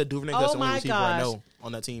only said Duvernay because that's the only receiver I know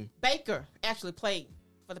on that team. Baker actually played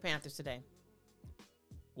for the Panthers today.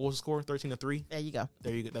 What was the score? 13-3? There you go.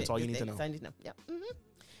 There you go. That's all you need to know. That's all you need to know. Yep.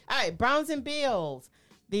 All right, Browns and Bills.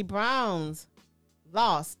 The Browns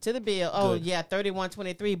lost to the Bills. Oh, yeah,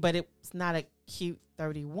 31-23, but it's not a cute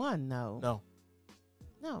 31, though.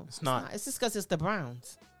 No, it's not. It's just because it's the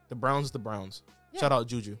Browns. The Browns. Yeah. Shout out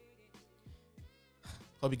Juju.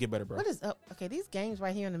 Hope you get better, bro. What is up? Okay, these games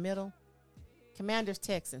right here in the middle. Commanders,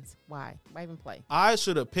 Texans. Why even play? I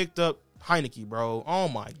should have picked up Heineke, bro. Oh,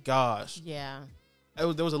 my gosh. Yeah.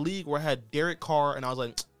 There was a league where I had Derek Carr, and I was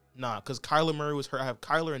like, nah, because Kyler Murray was hurt. I have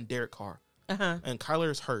Kyler and Derek Carr. And Kyler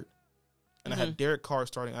is hurt. And I had Derek Carr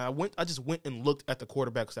starting. I just went and looked at the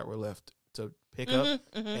quarterbacks that were left to pick up,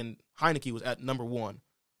 and Heineke was at number 1.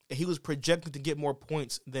 And he was projected to get more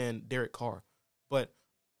points than Derek Carr. But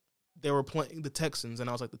they were playing the Texans, and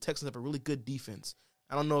I was like, the Texans have a really good defense.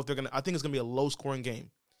 I don't know if they're going to – I think it's going to be a low-scoring game.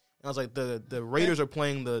 And I was like, the Raiders are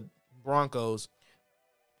playing the Broncos.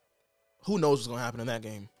 Who knows what's going to happen in that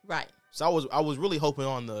game? Right. So I was really hoping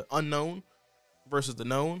on the unknown versus the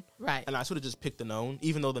known. Right. And I should have just picked the known,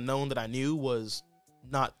 even though the known that I knew was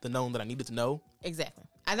not the known that I needed to know. Exactly.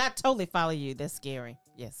 And I totally follow you. That's scary.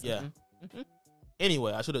 Yes. Yeah.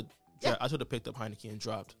 Anyway, I should have picked up Heineke and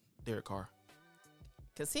dropped Derek Carr.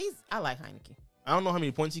 Because I like Heineke. I don't know how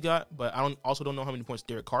many points he got, but I also don't know how many points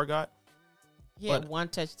Derek Carr got. He had one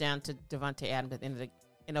touchdown to Devontae Adams at the end of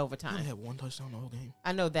in overtime. He only had one touchdown the whole game.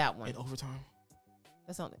 I know that one. In overtime?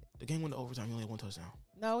 That's on it. The game went to overtime. He only had one touchdown.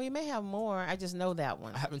 No, he may have more. I just know that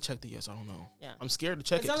one. I haven't checked it yet, so I don't know. Yeah. I'm scared to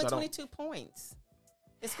check it. It's only 22 points.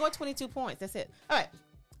 It scored 22 points. That's it. All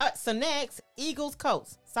right. So next,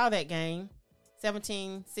 Eagles-Colts. Saw that game.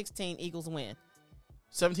 17-16, Eagles win.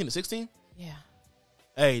 17-16? Yeah.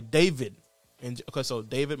 Hey, David. So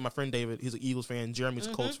David, my friend David, he's an Eagles fan. Jeremy's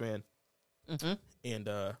a Colts fan. And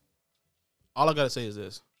all I got to say is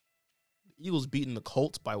this. The Eagles beating the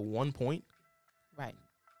Colts by 1 point. Right.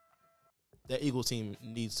 That Eagles team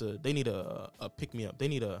needs a pick-me-up. They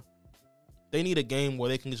need a game where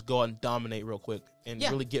they can just go out and dominate real quick and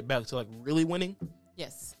really get back to, like, really winning.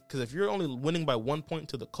 Yes. Because if you're only winning by 1 point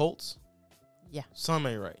to the Colts,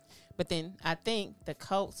 something ain't right. But then I think the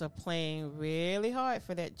Colts are playing really hard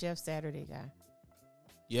for that Jeff Saturday guy.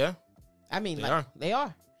 Yeah? I mean, they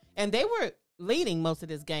are. And they were leading most of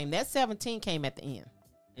this game. That 17 came at the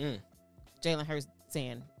end. Jalen Hurts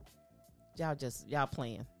saying, y'all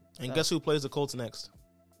playing. And guess who plays the Colts next?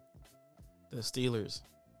 The Steelers.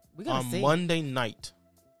 We're going to see. On Monday night.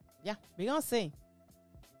 Yeah, we're going to see.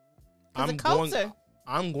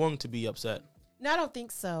 I'm going to be upset. No, I don't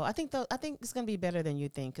think so. I think it's going to be better than you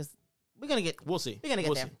think because we're going to get. We'll see. We're going to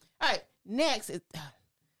get there. See. All right. Next is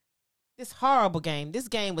this horrible game. This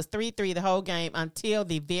game was 3-3 the whole game until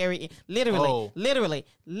the very literally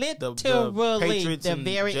the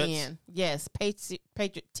very end. Yes, Patriot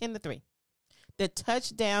 10-3. The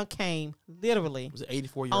touchdown came literally. It was an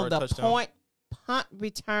 84-yard touchdown on the touchdown. punt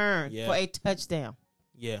return for a touchdown.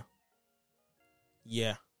 Yeah.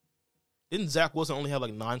 Didn't Zach Wilson only have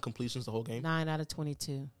like 9 completions the whole game? 9 out of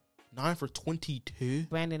 22. 9 for 22?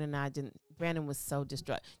 Brandon and I didn't. Brandon was so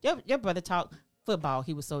distraught. Your brother talked football.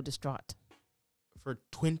 He was so distraught. For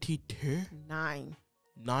 22? 9.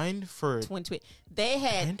 9 for 20. They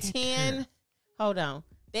had 22. 10. Hold on.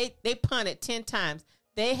 They punted 10 times.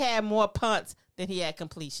 They had more punts than he had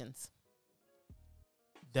completions.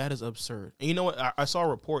 That is absurd. And you know what? I saw a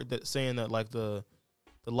report that saying that like the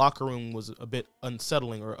locker room was a bit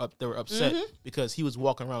unsettling, or they were upset because he was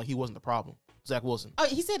walking around like he wasn't the problem. Zach Wilson. Oh,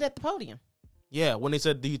 he said at the podium. Yeah, when they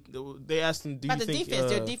said they asked him, "Do you think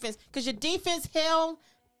defense? Your defense, because your defense held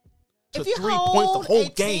to if you 3 hold points the whole a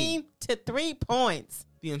game team to 3 points,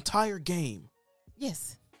 the entire game?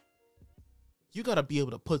 Yes, you got to be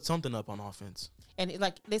able to put something up on offense." And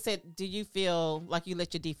like they said, do you feel like you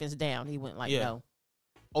let your defense down? He went like, no.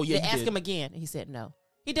 Oh yeah. They asked him again, and he said no.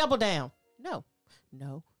 He doubled down. No.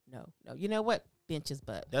 You know what? Bench his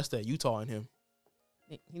butt. That's that Utah in him.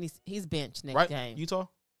 He's benched next Right? game. Utah.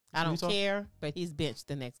 I don't Utah? care, but he's benched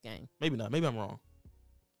the next game. Maybe not. Maybe I'm wrong.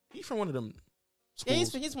 He's from one of them Yeah,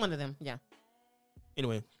 schools. he's one of them. Yeah.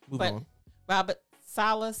 Anyway, move on. Robert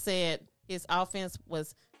Saleh said his offense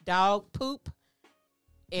was dog poop,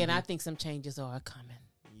 and I think some changes are coming.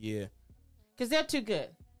 Yeah, because they're too good.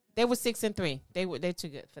 They were 6-3. They're too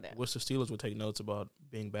good for that. Wish the Steelers would take notes about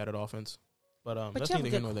being bad at offense. But But that's you have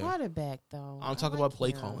neither a here nor good there. quarterback, though. I'm talking about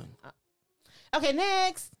play calling. Okay,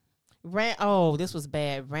 next. This was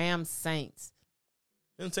bad. Rams Saints.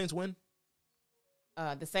 Didn't Saints win?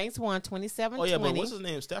 The Saints won 27-20. Oh yeah, but what's his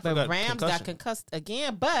name? Stafford But got Rams concussion. got concussed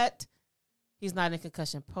again, but he's not in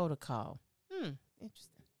concussion protocol.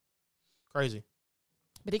 Interesting. Crazy.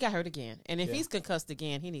 But he got hurt again, and if Yeah. he's concussed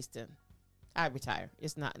again, he needs to. I'd retire.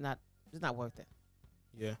 It's not worth it.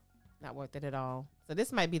 Yeah, Not worth it at all. So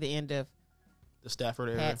this might be the end of the Stafford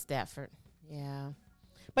era. Pat Stafford. Yeah.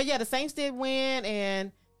 But yeah, the Saints did win,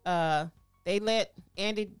 and they let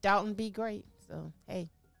Andy Dalton be great. So, hey.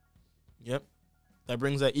 Yep. That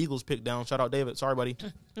brings that Eagles pick down. Shout out David. Sorry, buddy.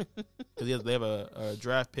 Because they have a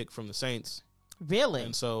draft pick from the Saints. Really?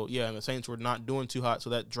 And so, yeah, and the Saints were not doing too hot. So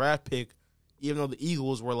that draft pick, even though the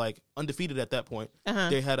Eagles were like undefeated at that point,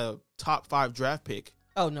 they had a top 5 draft pick.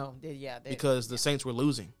 Oh, no. Because the Saints were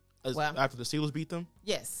losing. Well, after the Steelers beat them?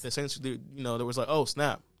 Yes. The Saints, there was like, oh,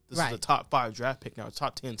 snap. This is a top 5 draft pick now. It's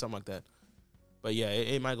top 10, something like that. But yeah,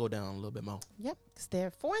 it might go down a little bit more. Yep, because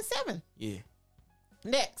they're 4-7. Yeah.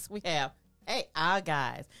 Next, we have, our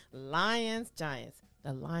guys, Lions, Giants.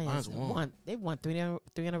 The Lions won. They won 3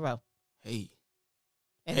 in a row. Hey.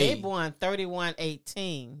 And they won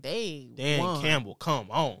 31-18. Dan won. Campbell,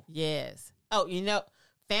 come on. Yes. Oh,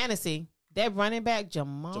 fantasy, that running back,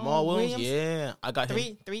 Jamal Williams. Yeah. I got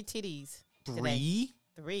him. 3 TDs. 3? Today.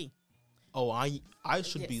 3. Oh, I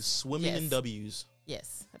should be swimming in W's.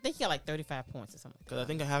 Yes. I think he got like 35 points or something. Because I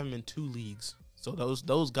think I have him in 2 leagues. So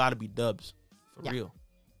those got to be dubs. For real.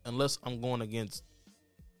 Unless I'm going against,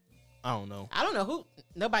 I don't know. I don't know who.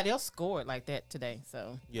 Nobody else scored like that today.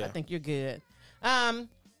 So I think you're good.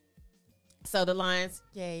 So the Lions,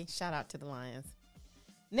 yay. Shout out to the Lions.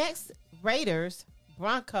 Next, Raiders,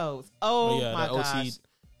 Broncos. Oh my gosh.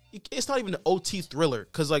 It's not even an OT thriller.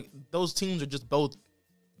 Because like those teams are just both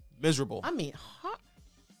miserable. I mean,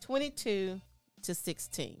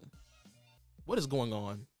 22-16. What is going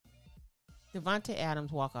on? Devontae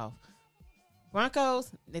Adams walk off.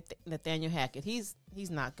 Broncos, Nathaniel Hackett. He's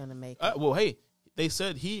not gonna make it. Well, hey, they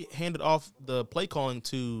said he handed off the play calling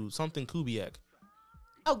to something Kubiak.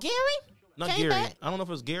 Oh, Gary? Not Came Gary. back? I don't know if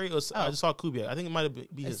it was Gary or I just saw Kubiak. I think it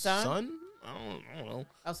might be his son. I don't know.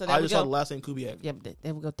 Oh, so I just saw the last name Kubiak. Yep,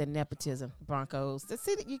 there we go. The nepotism, Broncos. That's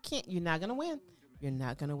it. You're not gonna win. You're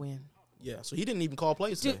not gonna win. Yeah, so he didn't even call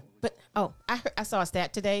plays today. But I saw a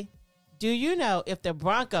stat today. Do you know if the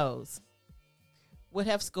Broncos would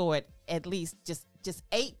have scored at least just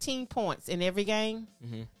 18 points in every game,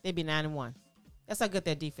 they'd be 9-1. That's how good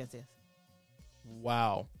their defense is.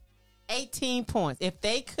 Wow. 18 points. If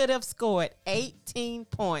they could have scored 18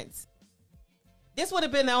 points, this would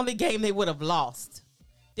have been the only game they would have lost.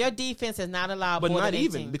 Their defense has not allowed more than 18.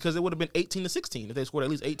 But not even, because it would have been 18-16 if they scored at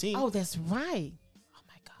least 18. Oh, that's right. Oh,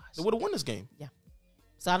 my gosh. They would have won this game. Yeah.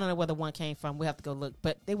 So I don't know where the one came from. We have to go look.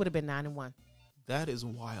 But they would have been 9-1. That is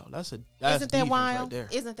wild. That's Isn't that wild? Right there.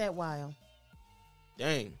 Isn't that wild?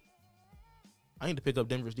 Dang. I need to pick up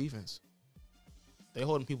Denver's defense. They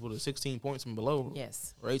holding people to 16 points and below.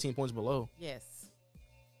 Yes. Or 18 points below. Yes.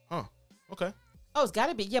 Huh. Okay. Oh, it's got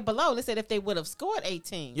to be. Yeah, below. Let's say if they would have scored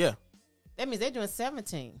 18. Yeah. That means they're doing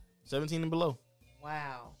 17. 17 and below.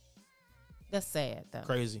 Wow. That's sad, though.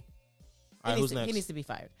 Crazy. All right, who's next? He needs to be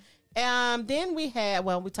fired. Then we had,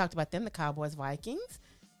 we talked about them, the Cowboys, Vikings,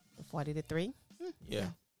 40-3. Yeah.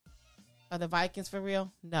 Are the Vikings for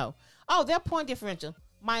real? No. Oh, their point differential,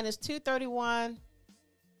 minus 231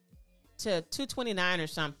 to 229 or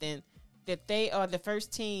something. that they are the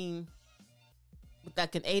first team with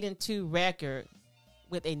like an 8-2 record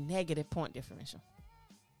with a negative point differential.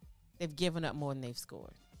 They've given up more than they've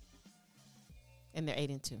scored, and they're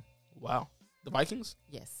 8-2. Wow, the Vikings?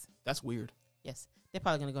 Yes, that's weird. Yes, they're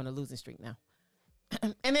probably going to go on a losing streak now.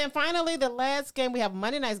 And then finally, the last game, we have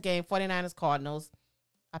Monday night's game, 49ers Cardinals.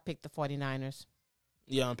 I picked the 49ers.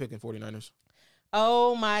 Yeah, I'm picking 49ers.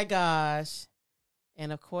 Oh, my gosh.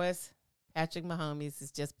 And, of course, Patrick Mahomes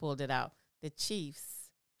has just pulled it out. The Chiefs.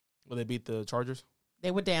 Will they beat the Chargers?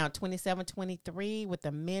 They were down 27-23 with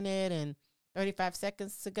a minute and 35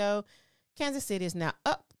 seconds to go. Kansas City is now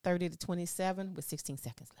up 30-27 with 16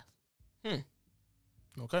 seconds left.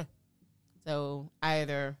 Okay. So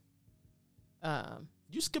either did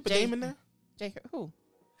you skip a game in there? Who?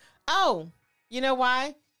 Oh, you know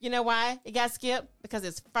why? You know why it got skipped? Because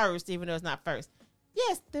it's first, even though it's not first.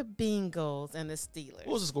 Yes, the Bengals and the Steelers.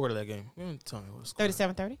 What was the score to that game? Tell me what the score.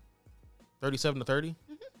 37-30. 37-30?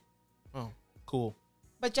 Mm-hmm. Oh, cool.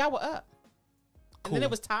 But y'all were up. Cool. And then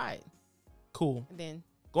it was tied. Cool. And then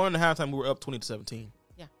going into halftime, we were up 20-17.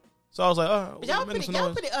 Yeah. So I was like, oh, but y'all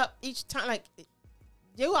put it up each time. Like,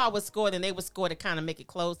 you all would score, and they would score to kind of make it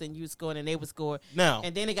close, and you scored, and they would score. Now.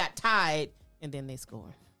 And then it got tied, and then they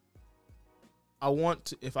scored. I want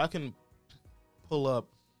to, if I can pull up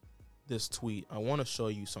this tweet, I want to show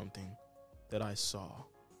you something that I saw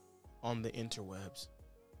on the interwebs.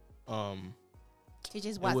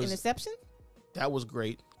 TJ's what, interception? That was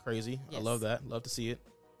great. Crazy. Yes. I love that. Love to see it.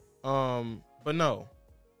 But no.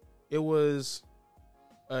 It was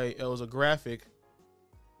a graphic,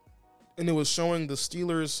 and it was showing the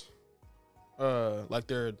Steelers like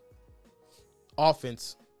their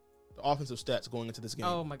offense, the offensive stats going into this game.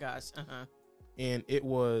 Oh my gosh. Uh-huh. And it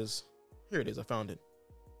was, here it is, I found it.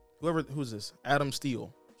 Who's this? Adam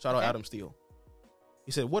Steele. Shout out Adam Steele.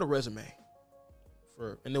 He said, "What a resume."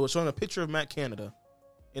 And they were showing a picture of Matt Canada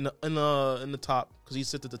in the top, because he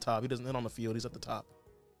sits at the top. He doesn't hit on the field. He's at the top.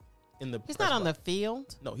 He's not on the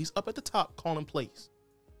field. No, he's up at the top calling plays.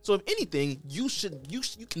 So if anything, you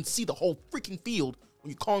can see the whole freaking field when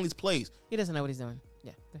you're calling these plays. He doesn't know what he's doing.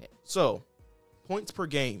 Yeah, go ahead. So, points per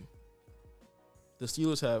game. The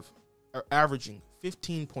Steelers are averaging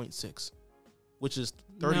 15.6, which is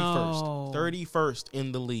 31st. No. 31st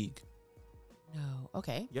in the league. No.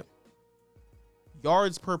 Okay. Yep.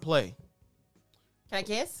 Yards per play. Can I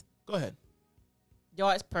guess? Go ahead.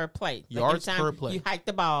 Yards per play. Yards per play. You hike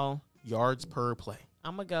the ball. Yards per play.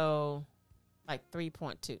 I'm going to go like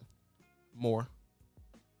 3.2. More.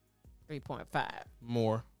 3.5.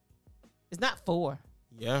 More. It's not 4.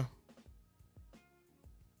 Yeah.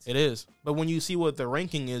 It is. But when you see what the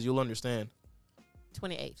ranking is, you'll understand.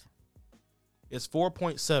 28th. It's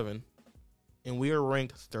 4.7, and we are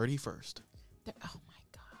ranked 31st. Oh, my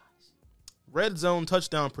gosh. Red zone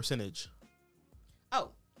touchdown percentage. Oh.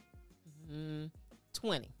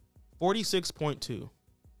 20. 46.2.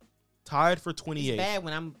 Tied for 28th. It's bad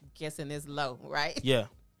when I'm guessing it's low, right? Yeah.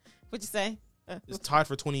 What'd you say? It's tied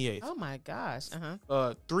for 28th. Oh, my gosh.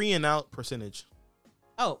 Uh-huh. 3 and out percentage.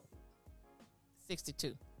 Oh.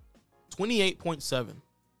 62. 28.7.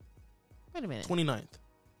 Wait a minute. 29th.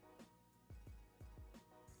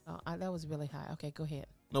 Oh, that was really high. Okay, go ahead.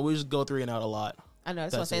 No, we just go 3 and out a lot. I know.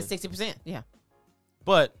 That's what I said, 60%. Yeah.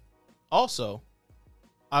 But also,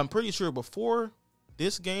 I'm pretty sure before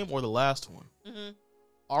this game or the last one,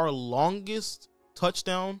 our longest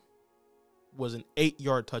touchdown was an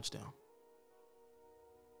 8-yard touchdown.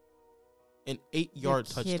 An 8-yard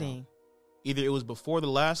touchdown. Kidding. Either it was before the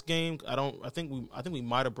last game. I think we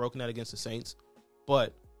might have broken that against the Saints.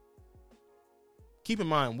 But keep in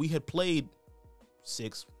mind, we had played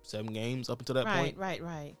 6-7 games up until that point.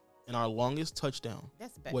 Right. And our longest touchdown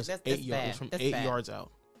was 8 yards. It was from 8 yards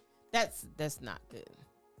out. That's not good.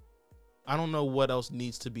 I don't know what else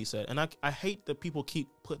needs to be said. And I hate that people keep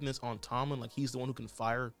putting this on Tomlin like he's the one who can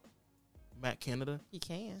fire Matt Canada. He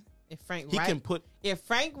can. If Frank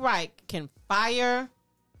Reich can fire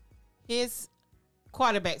his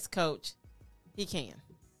quarterback's coach, he can.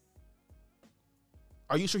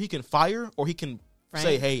 Are you sure he can fire, or he can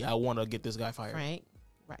say, "Hey, I want to get this guy fired"? Frank,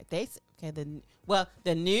 right? The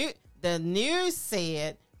news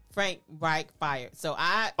said Frank Reich fired. So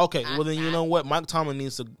then you know what? Mike Tomlin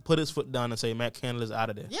needs to put his foot down and say Matt Canada's out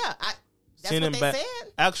of there. Yeah, that's Send what him they back.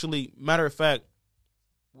 said. Actually, matter of fact,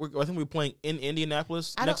 I think we're playing in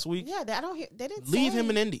Indianapolis next week. Yeah, I don't hear. They didn't leave him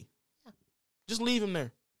in Indy. Yeah. Just leave him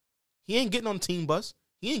there. He ain't getting on the team bus.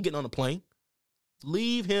 He ain't getting on the plane.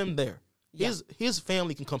 Leave him there. Yeah. His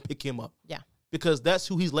family can come pick him up. Yeah. Because that's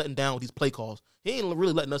who he's letting down with these play calls. He ain't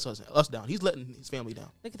really letting us down. He's letting his family down.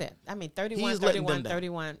 Look at that. I mean, 31.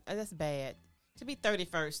 That's bad. To be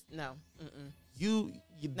 31st, no. You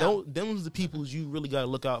don't. Them's the people you really got to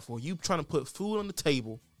look out for. You trying to put food on the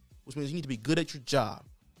table, which means you need to be good at your job.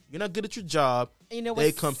 You're not good at your job. You know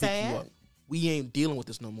they come pick you up. We ain't dealing with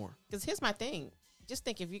this no more. Because here's my thing. Just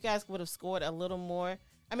think if you guys would have scored a little more.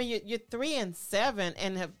 I mean, you're 3-7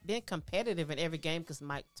 and have been competitive in every game because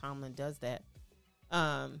Mike Tomlin does that.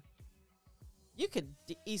 You could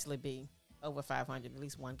easily be over 500, at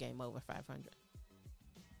least one game over 500.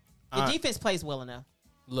 Your defense plays well enough.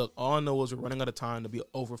 Look, all I know is we're running out of time to be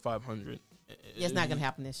over 500. It's not going to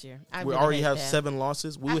happen this year. We already have 7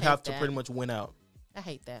 losses. We would have to pretty much win out. I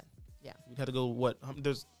hate that. Yeah. We'd have to go,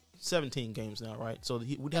 there's 17 games now, right? So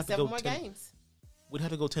we'd have to go 7 more games. We'd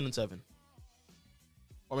have to go 10-7.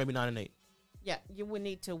 Or maybe 9-8. Yeah, you would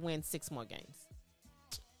need to win 6 more games.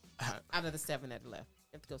 Out of the 7 that are left.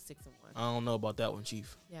 You have to go 6-1. I don't know about that one,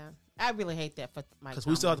 Chief. Yeah. I really hate that for Mike. Because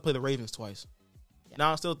we still have to play the Ravens twice. Yeah.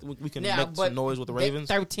 Now, still we can make some noise with the Ravens.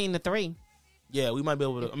 13-3. Yeah, we might be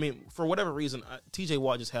able to. I mean, for whatever reason, TJ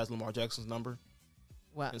Watt just has Lamar Jackson's number.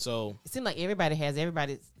 Well, and so it seems like everybody's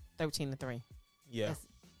 13-3. Yeah.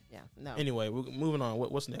 No. Anyway, we're moving on.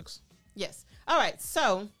 What's next? Yes. All right.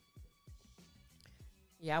 So,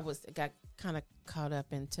 yeah, I got kind of caught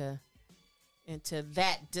up into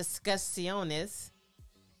that discussiones.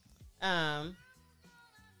 All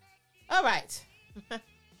right.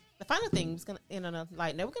 The final thing was going to end on a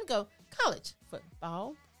light note. We're going to go college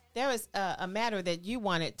football. There is a matter that you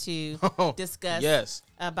wanted to discuss. Yes.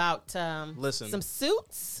 About some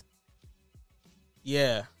suits.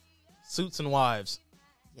 Yeah. Suits and wives.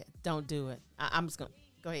 Yeah, don't do it. I'm just going to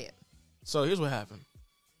go ahead. So here's what happened.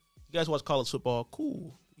 You guys watch college football.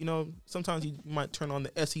 Cool. You know, sometimes you might turn on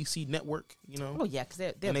the SEC network, you know. Oh, yeah, because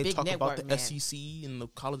they're and a they big talk network, about the man. SEC and the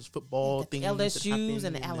college football things. The LSUs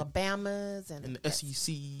and the Alabamas. And the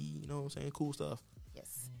SEC, you know what I'm saying? Cool stuff.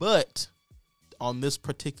 Yes. But on this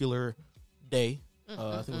particular day,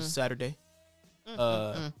 I think it was Saturday,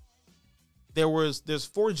 there's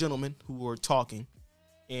 4 gentlemen who were talking.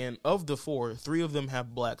 And of the 4, 3 of them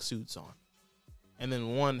have black suits on. And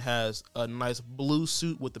then one has a nice blue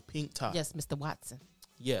suit with a pink tie. Yes, Mr. Watson.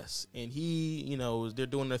 Yes. And he, you know, they're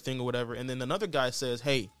doing their thing or whatever. And then another guy says,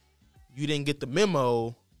 hey, you didn't get the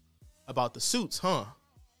memo about the suits, huh?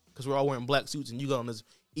 Because we're all wearing black suits and you got on this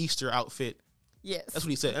Easter outfit. Yes. That's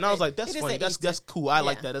what he said. And I was like, that's funny. That's cool. I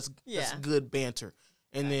like that. That's good banter.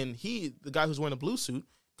 And then the guy who's wearing a blue suit,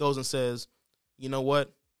 goes and says, you know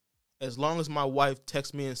what? As long as my wife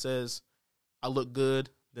texts me and says I look good,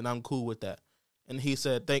 then I'm cool with that. And he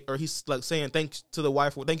said, he's like saying thanks to the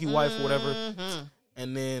wife, thank you, wife, or whatever.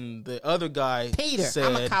 And then the other guy, Peter,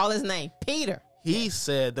 I'm gonna call his name, Peter. He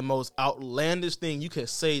said the most outlandish thing you could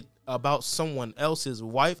say about someone else's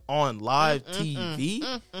wife on live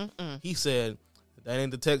TV. He said, that ain't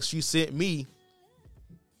the text you sent me.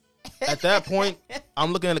 At that point,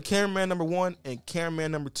 I'm looking at the cameraman number 1 and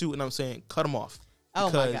cameraman number 2, and I'm saying, cut them off.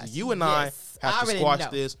 Because you and I have to squash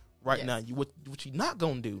this right now. What you're not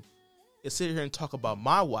going to do is sit here and talk about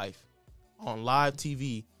my wife on live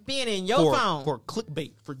TV. Being in your phone. For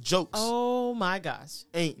clickbait, for jokes. Oh, my gosh.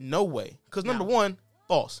 Ain't no way. Because number 1,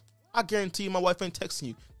 false. I guarantee you my wife ain't texting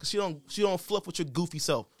you because she don't fluff with your goofy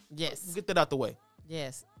self. Yes. Get that out the way.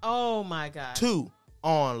 Yes. Oh, my gosh. 2,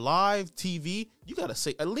 on live TV, you got to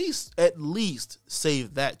say, at least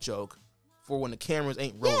save that joke for when the cameras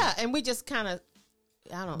ain't rolling. Yeah, and we just kind of,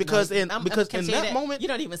 I don't because know. in that moment, you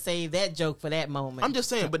don't even save that joke for that moment. I'm just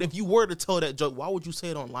saying, but if you were to tell that joke, why would you say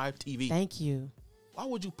it on live TV? Thank you. Why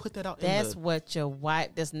would you put that out? That's what your wife.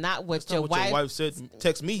 That's not what your wife said.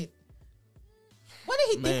 Text me. What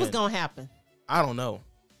did he think was gonna happen? I don't know.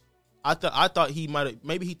 I thought he might have.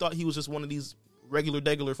 Maybe he thought he was just one of these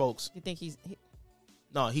regular folks. You think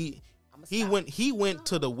No, he went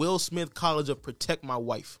to the Will Smith College of Protect My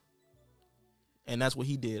Wife. And that's what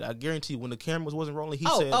he did. I guarantee when the cameras wasn't rolling, he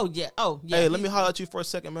said, "Oh yeah. Hey, let me holler at you for a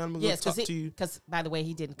second, man. Let me go talk to you." Because by the way,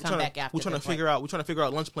 he didn't come back after. We're trying to figure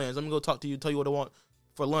out lunch plans. Let me go talk to you, tell you what I want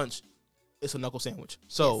for lunch. It's a knuckle sandwich.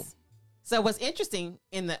 So, yes. So what's interesting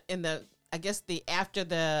in the I guess after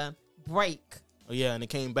the break. Oh yeah, and it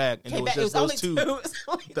came back, and it was just those two.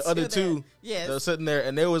 The other two, yes, they were sitting there,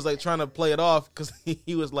 and they was like trying to play it off because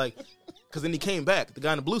he was like, because then he came back. The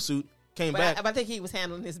guy in the blue suit came back. I think he was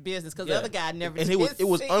handling his business because the other guy never. And it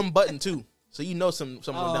was unbuttoned too, so you know something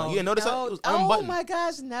went down. You didn't notice that it was unbuttoned. Oh my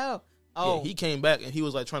gosh, no. Oh, yeah, he came back and he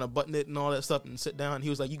was like trying to button it and all that stuff and sit down. He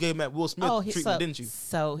was like, "You gave him that Will Smith treatment, didn't you?"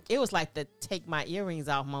 So it was like the take my earrings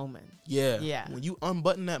off moment. Yeah, yeah. When you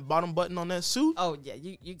unbutton that bottom button on that suit, oh yeah,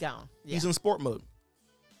 you gone. Yeah. He's in sport mode.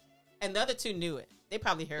 And the other two knew it. They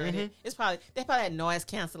probably heard it. They probably had noise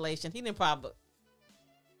cancellation. He didn't probably.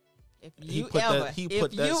 He put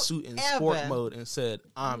that suit in sport mode and said,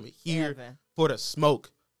 "I'm here for the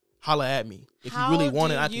smoke. Holla at me if you really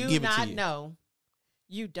want it. I can give it to you." No,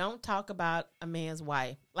 you don't talk about a man's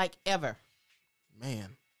wife like ever.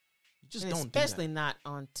 Man, you just don't. Especially not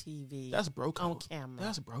on TV. That's bro code. On camera.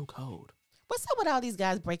 That's bro code. What's up with all these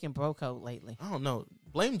guys breaking bro code lately? I don't know.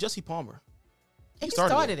 Blame Jesse Palmer. He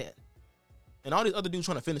started it. And all these other dudes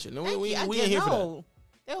trying to finish it. No, we ain't here for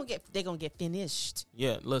that. They're gonna get finished.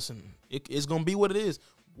 Yeah, listen, it's gonna be what it is.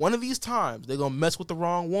 One of these times they're gonna mess with the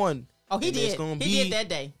wrong one. Oh, he did. He did that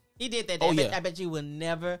day. He did that day. Oh, yeah. I bet you will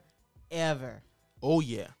never, ever. Oh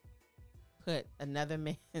yeah. Put another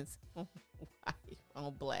man's wife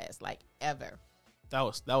on blast like ever. That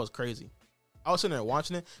was crazy. I was sitting there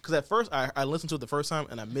watching it because at first I listened to it the first time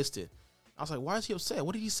and I missed it. I was like, why is he upset?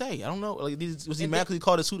 What did he say? I don't know. Like, was he mad because he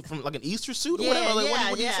called his suit from like an Easter suit or whatever? Like,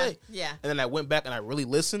 what did he say? Yeah. And then I went back and I really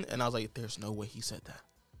listened and I was like, there's no way he said that.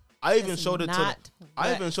 I even showed it to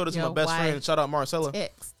my best friend. Shout out Marcella.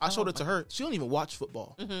 I showed it to her. She don't even watch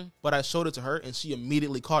football, but I showed it to her and she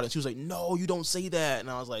immediately caught it. She was like, "No, you don't say that." And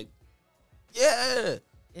I was like, "Yeah."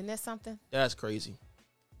 Isn't that something? That's crazy.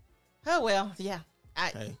 Oh well, yeah.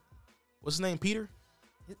 Hey, what's his name? Peter.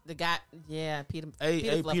 The guy, yeah, Peter.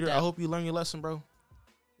 Hey, Peter. I hope you learn your lesson, bro.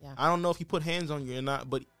 Yeah. I don't know if he put hands on you or not,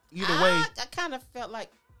 but either way, I kind of felt like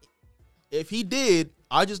if he did,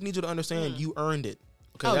 I just need you to understand you earned it.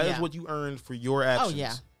 Okay, that is what you earned for your actions. Oh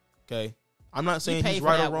yeah. Okay, I'm not saying he's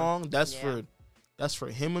right or wrong. That's for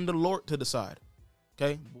him and the Lord to decide.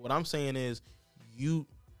 Okay, but what I'm saying is you.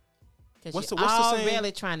 What's the saying?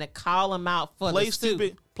 Really trying to call him out for play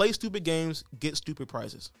stupid games, get stupid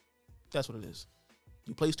prizes. That's what it is.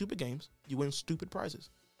 You play stupid games, you win stupid prizes.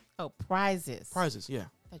 Oh, prizes. Prizes, yeah.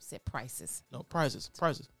 I thought you said prices. No, prizes.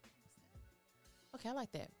 Okay, I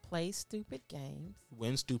like that. Play stupid games.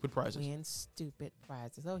 Win stupid prizes.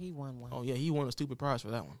 Oh, he won one. Oh, yeah, he won a stupid prize for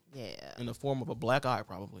that one. Yeah. In the form of a black eye,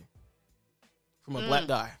 probably. From a black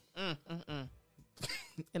guy.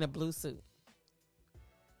 In a blue suit.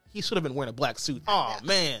 He should have been wearing a black suit. Oh,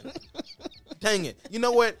 man. Dang it. You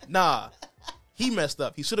know what? Nah. He messed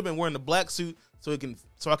up. He should have been wearing the black suit so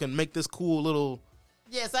I can make this cool little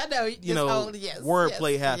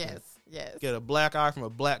wordplay happen. Yes. Get a black eye from a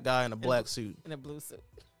black guy in a black suit. In a blue suit.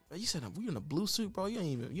 You said we in a blue suit, bro. You don't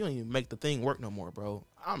even make the thing work no more, bro.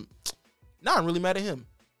 I'm really mad at him.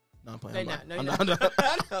 No, I'm playing.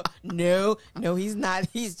 No, he's not.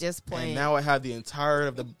 He's just playing. And now I have the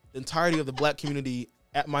entirety of the black community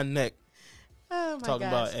at my neck. Oh my talking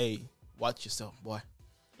about, hey, watch yourself, boy.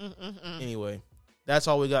 Anyway, that's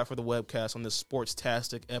all we got for the webcast on this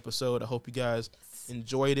sports-tastic episode. I hope you guys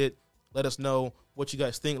enjoyed it. Let us know what you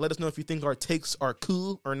guys think. Let us know if you think our takes are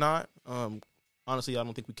cool or not. Honestly, I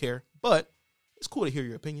don't think we care, but it's cool to hear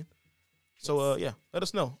your opinion. So, yeah, let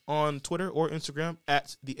us know on Twitter or Instagram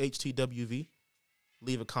at the HTWV.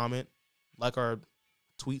 Leave a comment, like our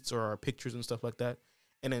tweets or our pictures and stuff like that.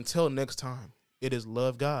 And until next time, it is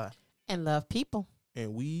love God and love people.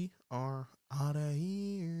 And we are out of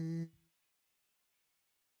here.